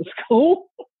going to the school.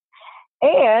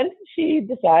 And she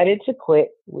decided to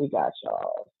quit We Got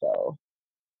Y'all. So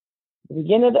at the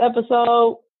beginning of the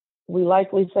episode, we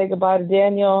likely say goodbye to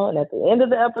Daniel. And at the end of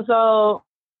the episode,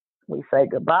 we say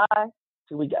goodbye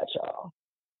to We Got Y'all.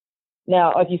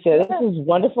 Now, like you said, this is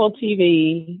wonderful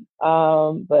TV,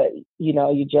 but,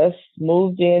 you just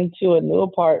moved into a new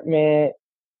apartment.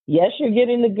 Yes, you're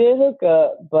getting the good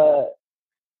hookup, but,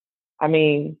 I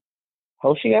mean,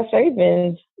 hope she got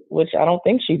savings, which I don't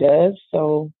think she does.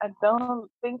 So I don't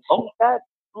think she got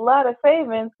a lot of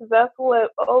savings because that's what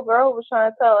old girl was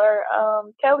trying to tell her.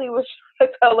 Kelly was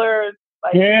trying to tell her,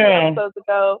 like, 2 episodes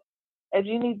ago, and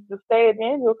you need to stay at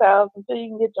Daniel's house until you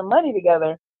can get your money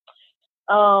together.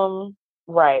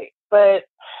 Right. But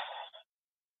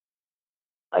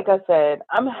like I said,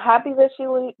 I'm happy that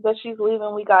she's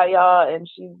leaving We Got Y'all and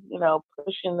she's,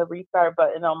 pushing the restart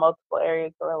button on multiple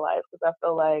areas of her life because I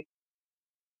feel like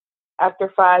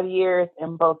after 5 years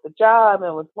in both the job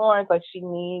and with Lawrence, like she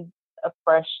needs a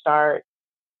fresh start.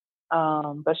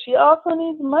 But she also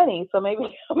needs money. So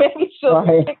maybe she'll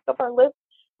pick up her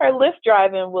Lyft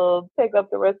driving will take up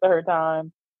the rest of her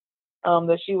time.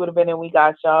 That she would have been in We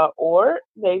Got Y'all, or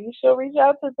maybe she'll reach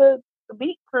out to the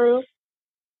Beat Crew.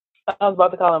 I was about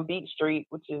to call them Beat Street,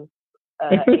 which is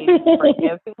a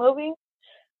breakdancing movie.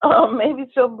 Maybe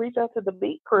she'll reach out to the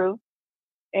Beat Crew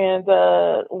and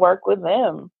work with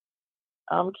them.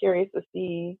 I'm curious to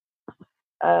see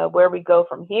where we go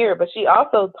from here. But she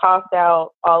also tossed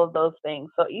out all of those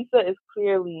things. So Issa is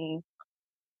clearly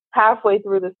halfway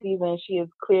through the season. She is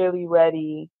clearly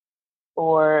ready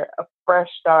for a fresh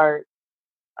start.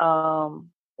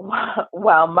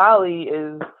 While Molly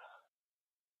is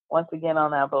once again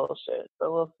on that bullshit.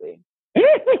 So we'll see.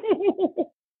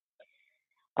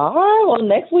 All right. Well,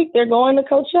 next week they're going to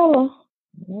Coachella.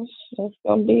 That's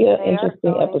going to be an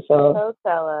interesting episode.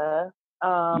 Coachella.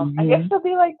 I guess it'll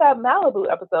be like that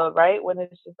Malibu episode, right? When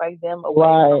it's just like them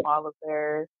away from all of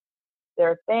their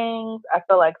things. I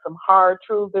feel like some hard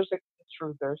truthers.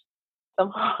 Some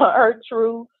hard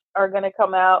truths are going to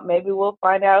come out. Maybe we'll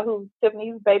find out who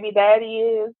Tiffany's baby daddy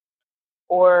is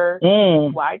or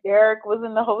why Derek was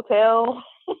in the hotel.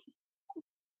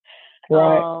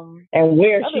 Right. And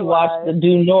where she watched the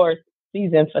Due North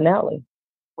season finale.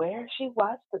 Where she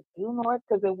watched the Due North,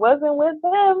 because it wasn't with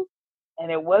them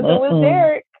and it wasn't with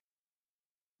Derek.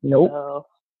 Nope.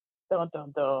 So,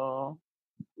 dun.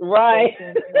 Right.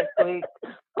 Next week.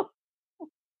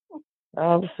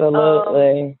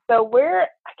 Absolutely. So I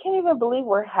can't even believe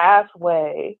we're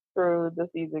halfway through the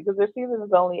season because their season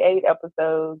is only 8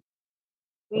 episodes.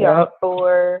 We are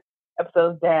 4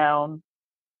 episodes down,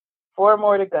 4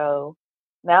 more to go.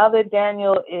 Now that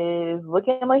Daniel is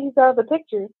looking like he's out of the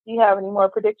picture, do you have any more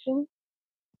predictions?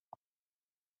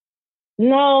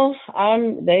 No,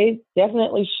 they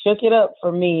definitely shook it up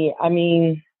for me. I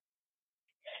mean,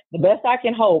 the best I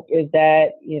can hope is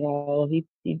that, he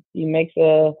makes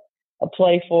a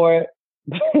play for it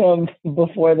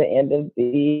before the end of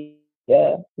the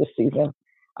season.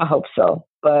 I hope so.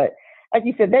 But like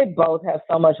you said, they both have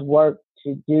so much work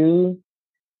to do.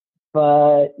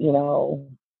 But,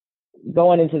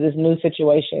 going into this new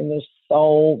situation, there's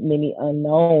so many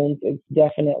unknowns. It's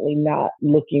definitely not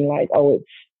looking like,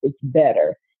 it's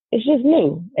better. It's just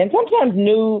new. And sometimes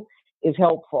new is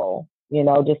helpful,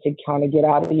 just to kind of get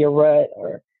out of your rut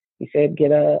or you said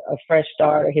get a fresh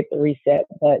start or hit the reset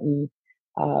button.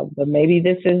 But maybe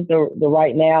this is the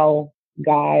right now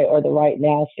guy or the right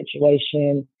now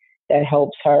situation that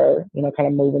helps her, kind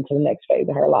of move into the next phase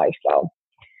of her life. So,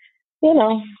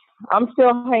 I'm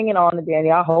still hanging on to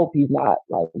Danny. I hope he's not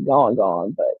like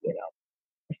gone, but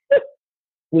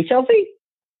we shall see.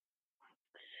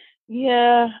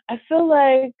 Yeah, I feel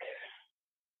like,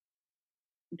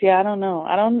 I don't know.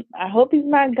 I hope he's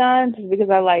not gone just because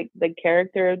I like the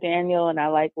character of Daniel and I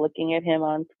like looking at him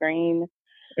on screen.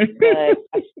 But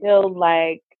I feel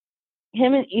like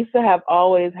him and Issa have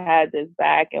always had this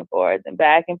back and forth, and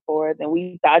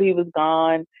we thought he was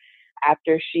gone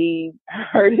after she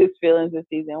hurt his feelings in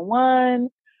season 1,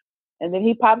 and then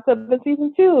he pops up in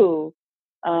season 2.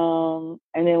 And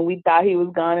then we thought he was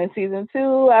gone in season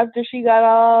 2 after she got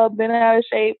all bent out of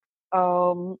shape.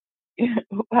 How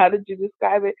did you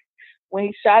describe it? When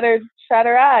he shot her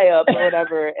eye up or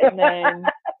whatever, and then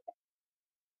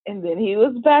And then he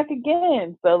was back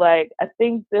again. So like I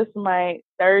think this might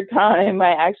third time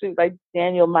might actually like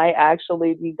Daniel might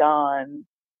actually be gone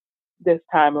this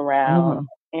time around.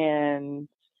 And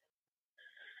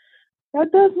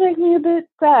that does make me a bit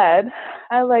sad.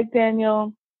 I like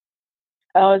Daniel.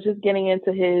 I was just getting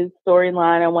into his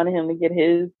storyline. I wanted him to get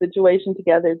his situation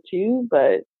together too,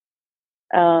 but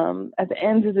at the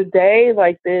end of the day,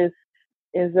 like this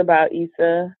is about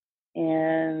Issa,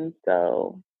 and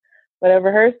so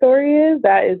whatever her story is,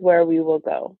 that is where we will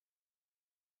go.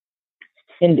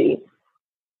 Indeed.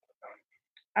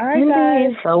 All right,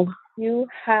 guys. So you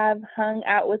have hung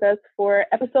out with us for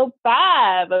episode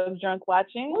 5 of Drunk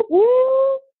Watching.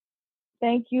 Woo-hoo.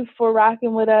 Thank you for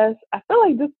rocking with us. I feel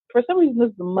like this, for some reason, this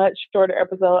is a much shorter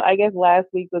episode. I guess last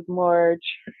week was more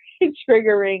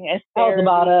triggering and that was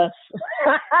about us.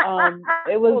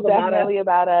 It was definitely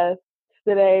about us.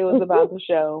 Today was about the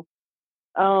show.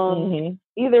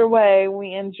 Either way,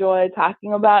 we enjoy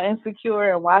talking about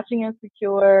Insecure and watching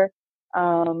Insecure.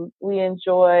 We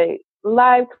enjoy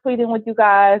live tweeting with you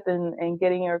guys and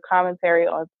getting your commentary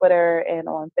on Twitter and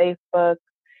on Facebook.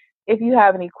 If you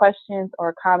have any questions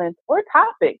or comments or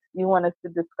topics you want us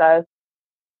to discuss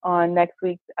on next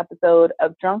week's episode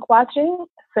of Drunk Watching,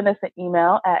 send us an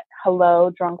email at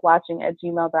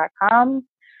hellodrunkwatching@gmail.com.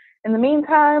 In the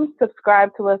meantime,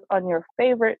 subscribe to us on your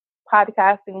favorite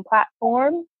podcasting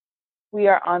platforms. We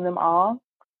are on them all.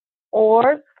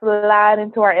 Or slide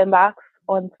into our inbox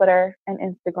on Twitter and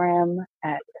Instagram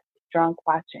at Drunk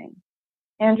Watching.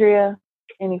 Andrea,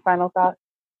 any final thoughts?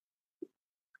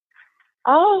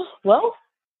 Well,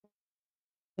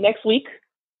 next week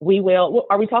we will.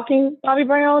 Are we talking Bobby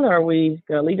Brown, or are we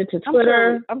going to leave it to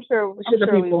Twitter? I'm sure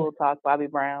we will talk Bobby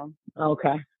Brown.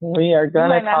 Okay, we are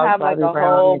going to talk Bobby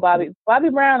Brown. Whole Bobby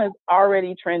Brown is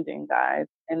already trending, guys,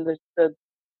 and the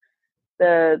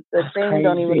thing crazy.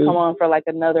 Don't even come on for like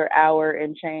another hour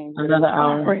and change. Another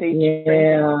hour. Trending.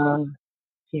 Yeah.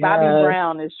 Bobby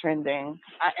Brown is trending.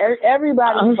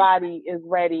 Everybody's body is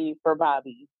ready for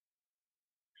Bobby.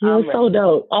 He was so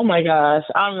dope. Oh my gosh,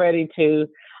 I'm ready too.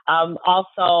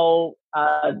 Also,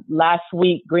 last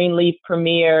week Greenleaf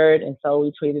premiered, and so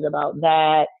we tweeted about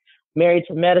that. Married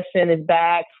to Medicine is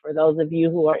back for those of you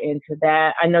who are into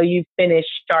that. I know you finished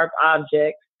Sharp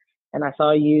Objects, and I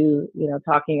saw you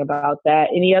talking about that.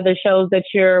 Any other shows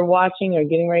that you're watching or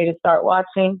getting ready to start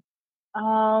watching? I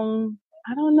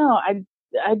don't know. I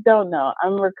don't know.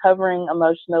 I'm recovering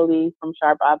emotionally from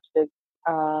Sharp Objects.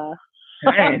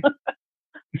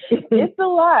 It's a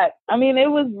lot. I mean, it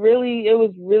was really,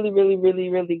 really, really,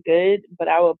 really good, but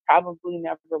I will probably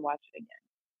never watch it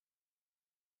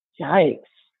again. Yikes.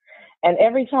 And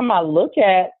every time I look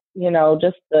at,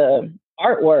 just the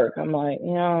artwork, I'm like,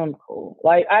 I'm cool.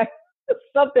 Like,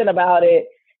 something about it.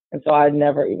 And so I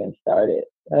never even started.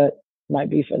 That might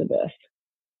be for the best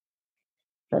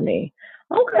for me.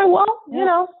 Okay, well,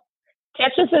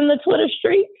 catch us in the Twitter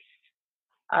streets,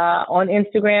 on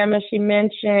Instagram, as she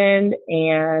mentioned,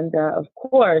 and of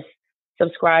course,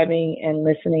 subscribing and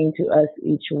listening to us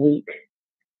each week.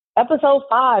 Episode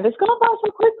 5, it's gone by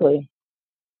so quickly.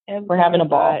 And we're having a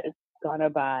ball. It's gone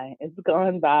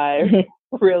by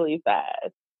really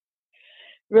fast.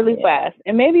 Really fast.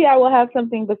 And maybe I will have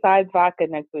something besides vodka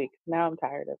next week. Now I'm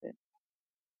tired of it.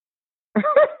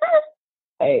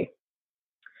 Hey.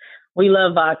 We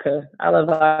love vodka. I love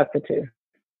vodka too.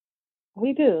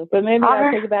 We do, but maybe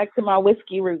I'll take it back to my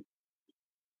whiskey roots.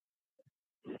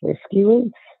 Whiskey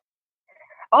roots?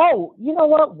 Oh, you know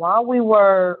what? While we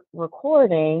were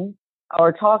recording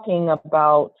or talking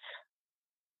about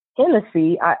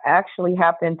Hennessy, I actually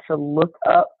happened to look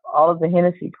up all of the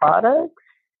Hennessy products.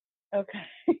 Okay.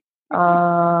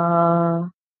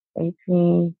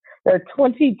 18. There are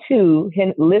 22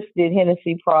 listed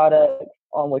Hennessy products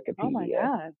on Wikipedia. Oh my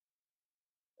God.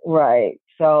 Right.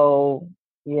 So,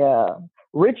 yeah.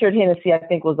 Richard Hennessy, I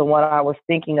think, was the one I was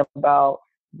thinking about.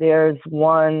 There's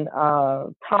one,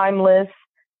 Timeless,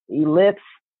 Ellipse,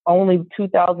 only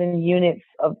 2,000 units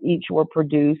of each were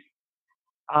produced.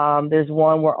 There's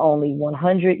one where only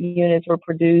 100 units were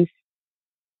produced.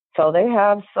 So they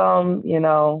have some,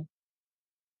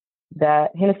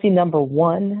 that Hennessy number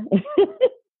 1,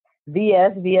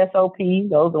 VSOP,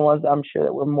 those are the ones I'm sure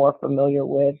that we're more familiar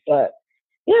with. But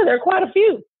yeah, there are quite a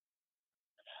few.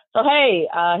 So hey,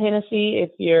 Hennessy,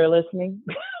 if you're listening,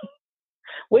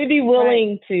 we'd be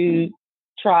willing to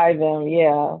try them.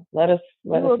 Yeah, let us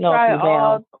know if you're down. We'll try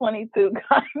all 22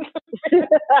 kinds.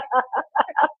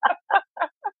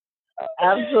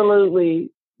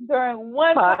 Absolutely. During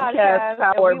one podcast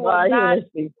powered by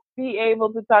Hennessy. Be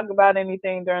able to talk about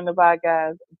anything during the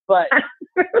podcast, but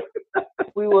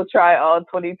we will try all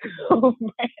 22 brands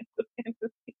of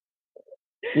Hennessy.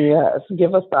 Yes,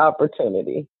 give us the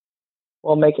opportunity.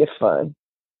 We'll make it fun.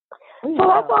 So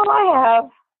that's all I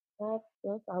have.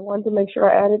 I wanted to make sure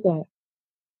I added that.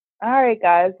 All right,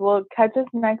 guys. Well, catch us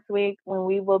next week when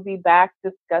we will be back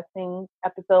discussing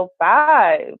episode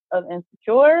 5 of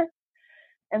Insecure.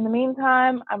 In the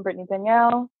meantime, I'm Brittany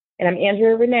Danielle. And I'm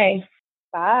Andrea Renee.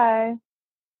 Bye.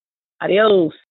 Adios.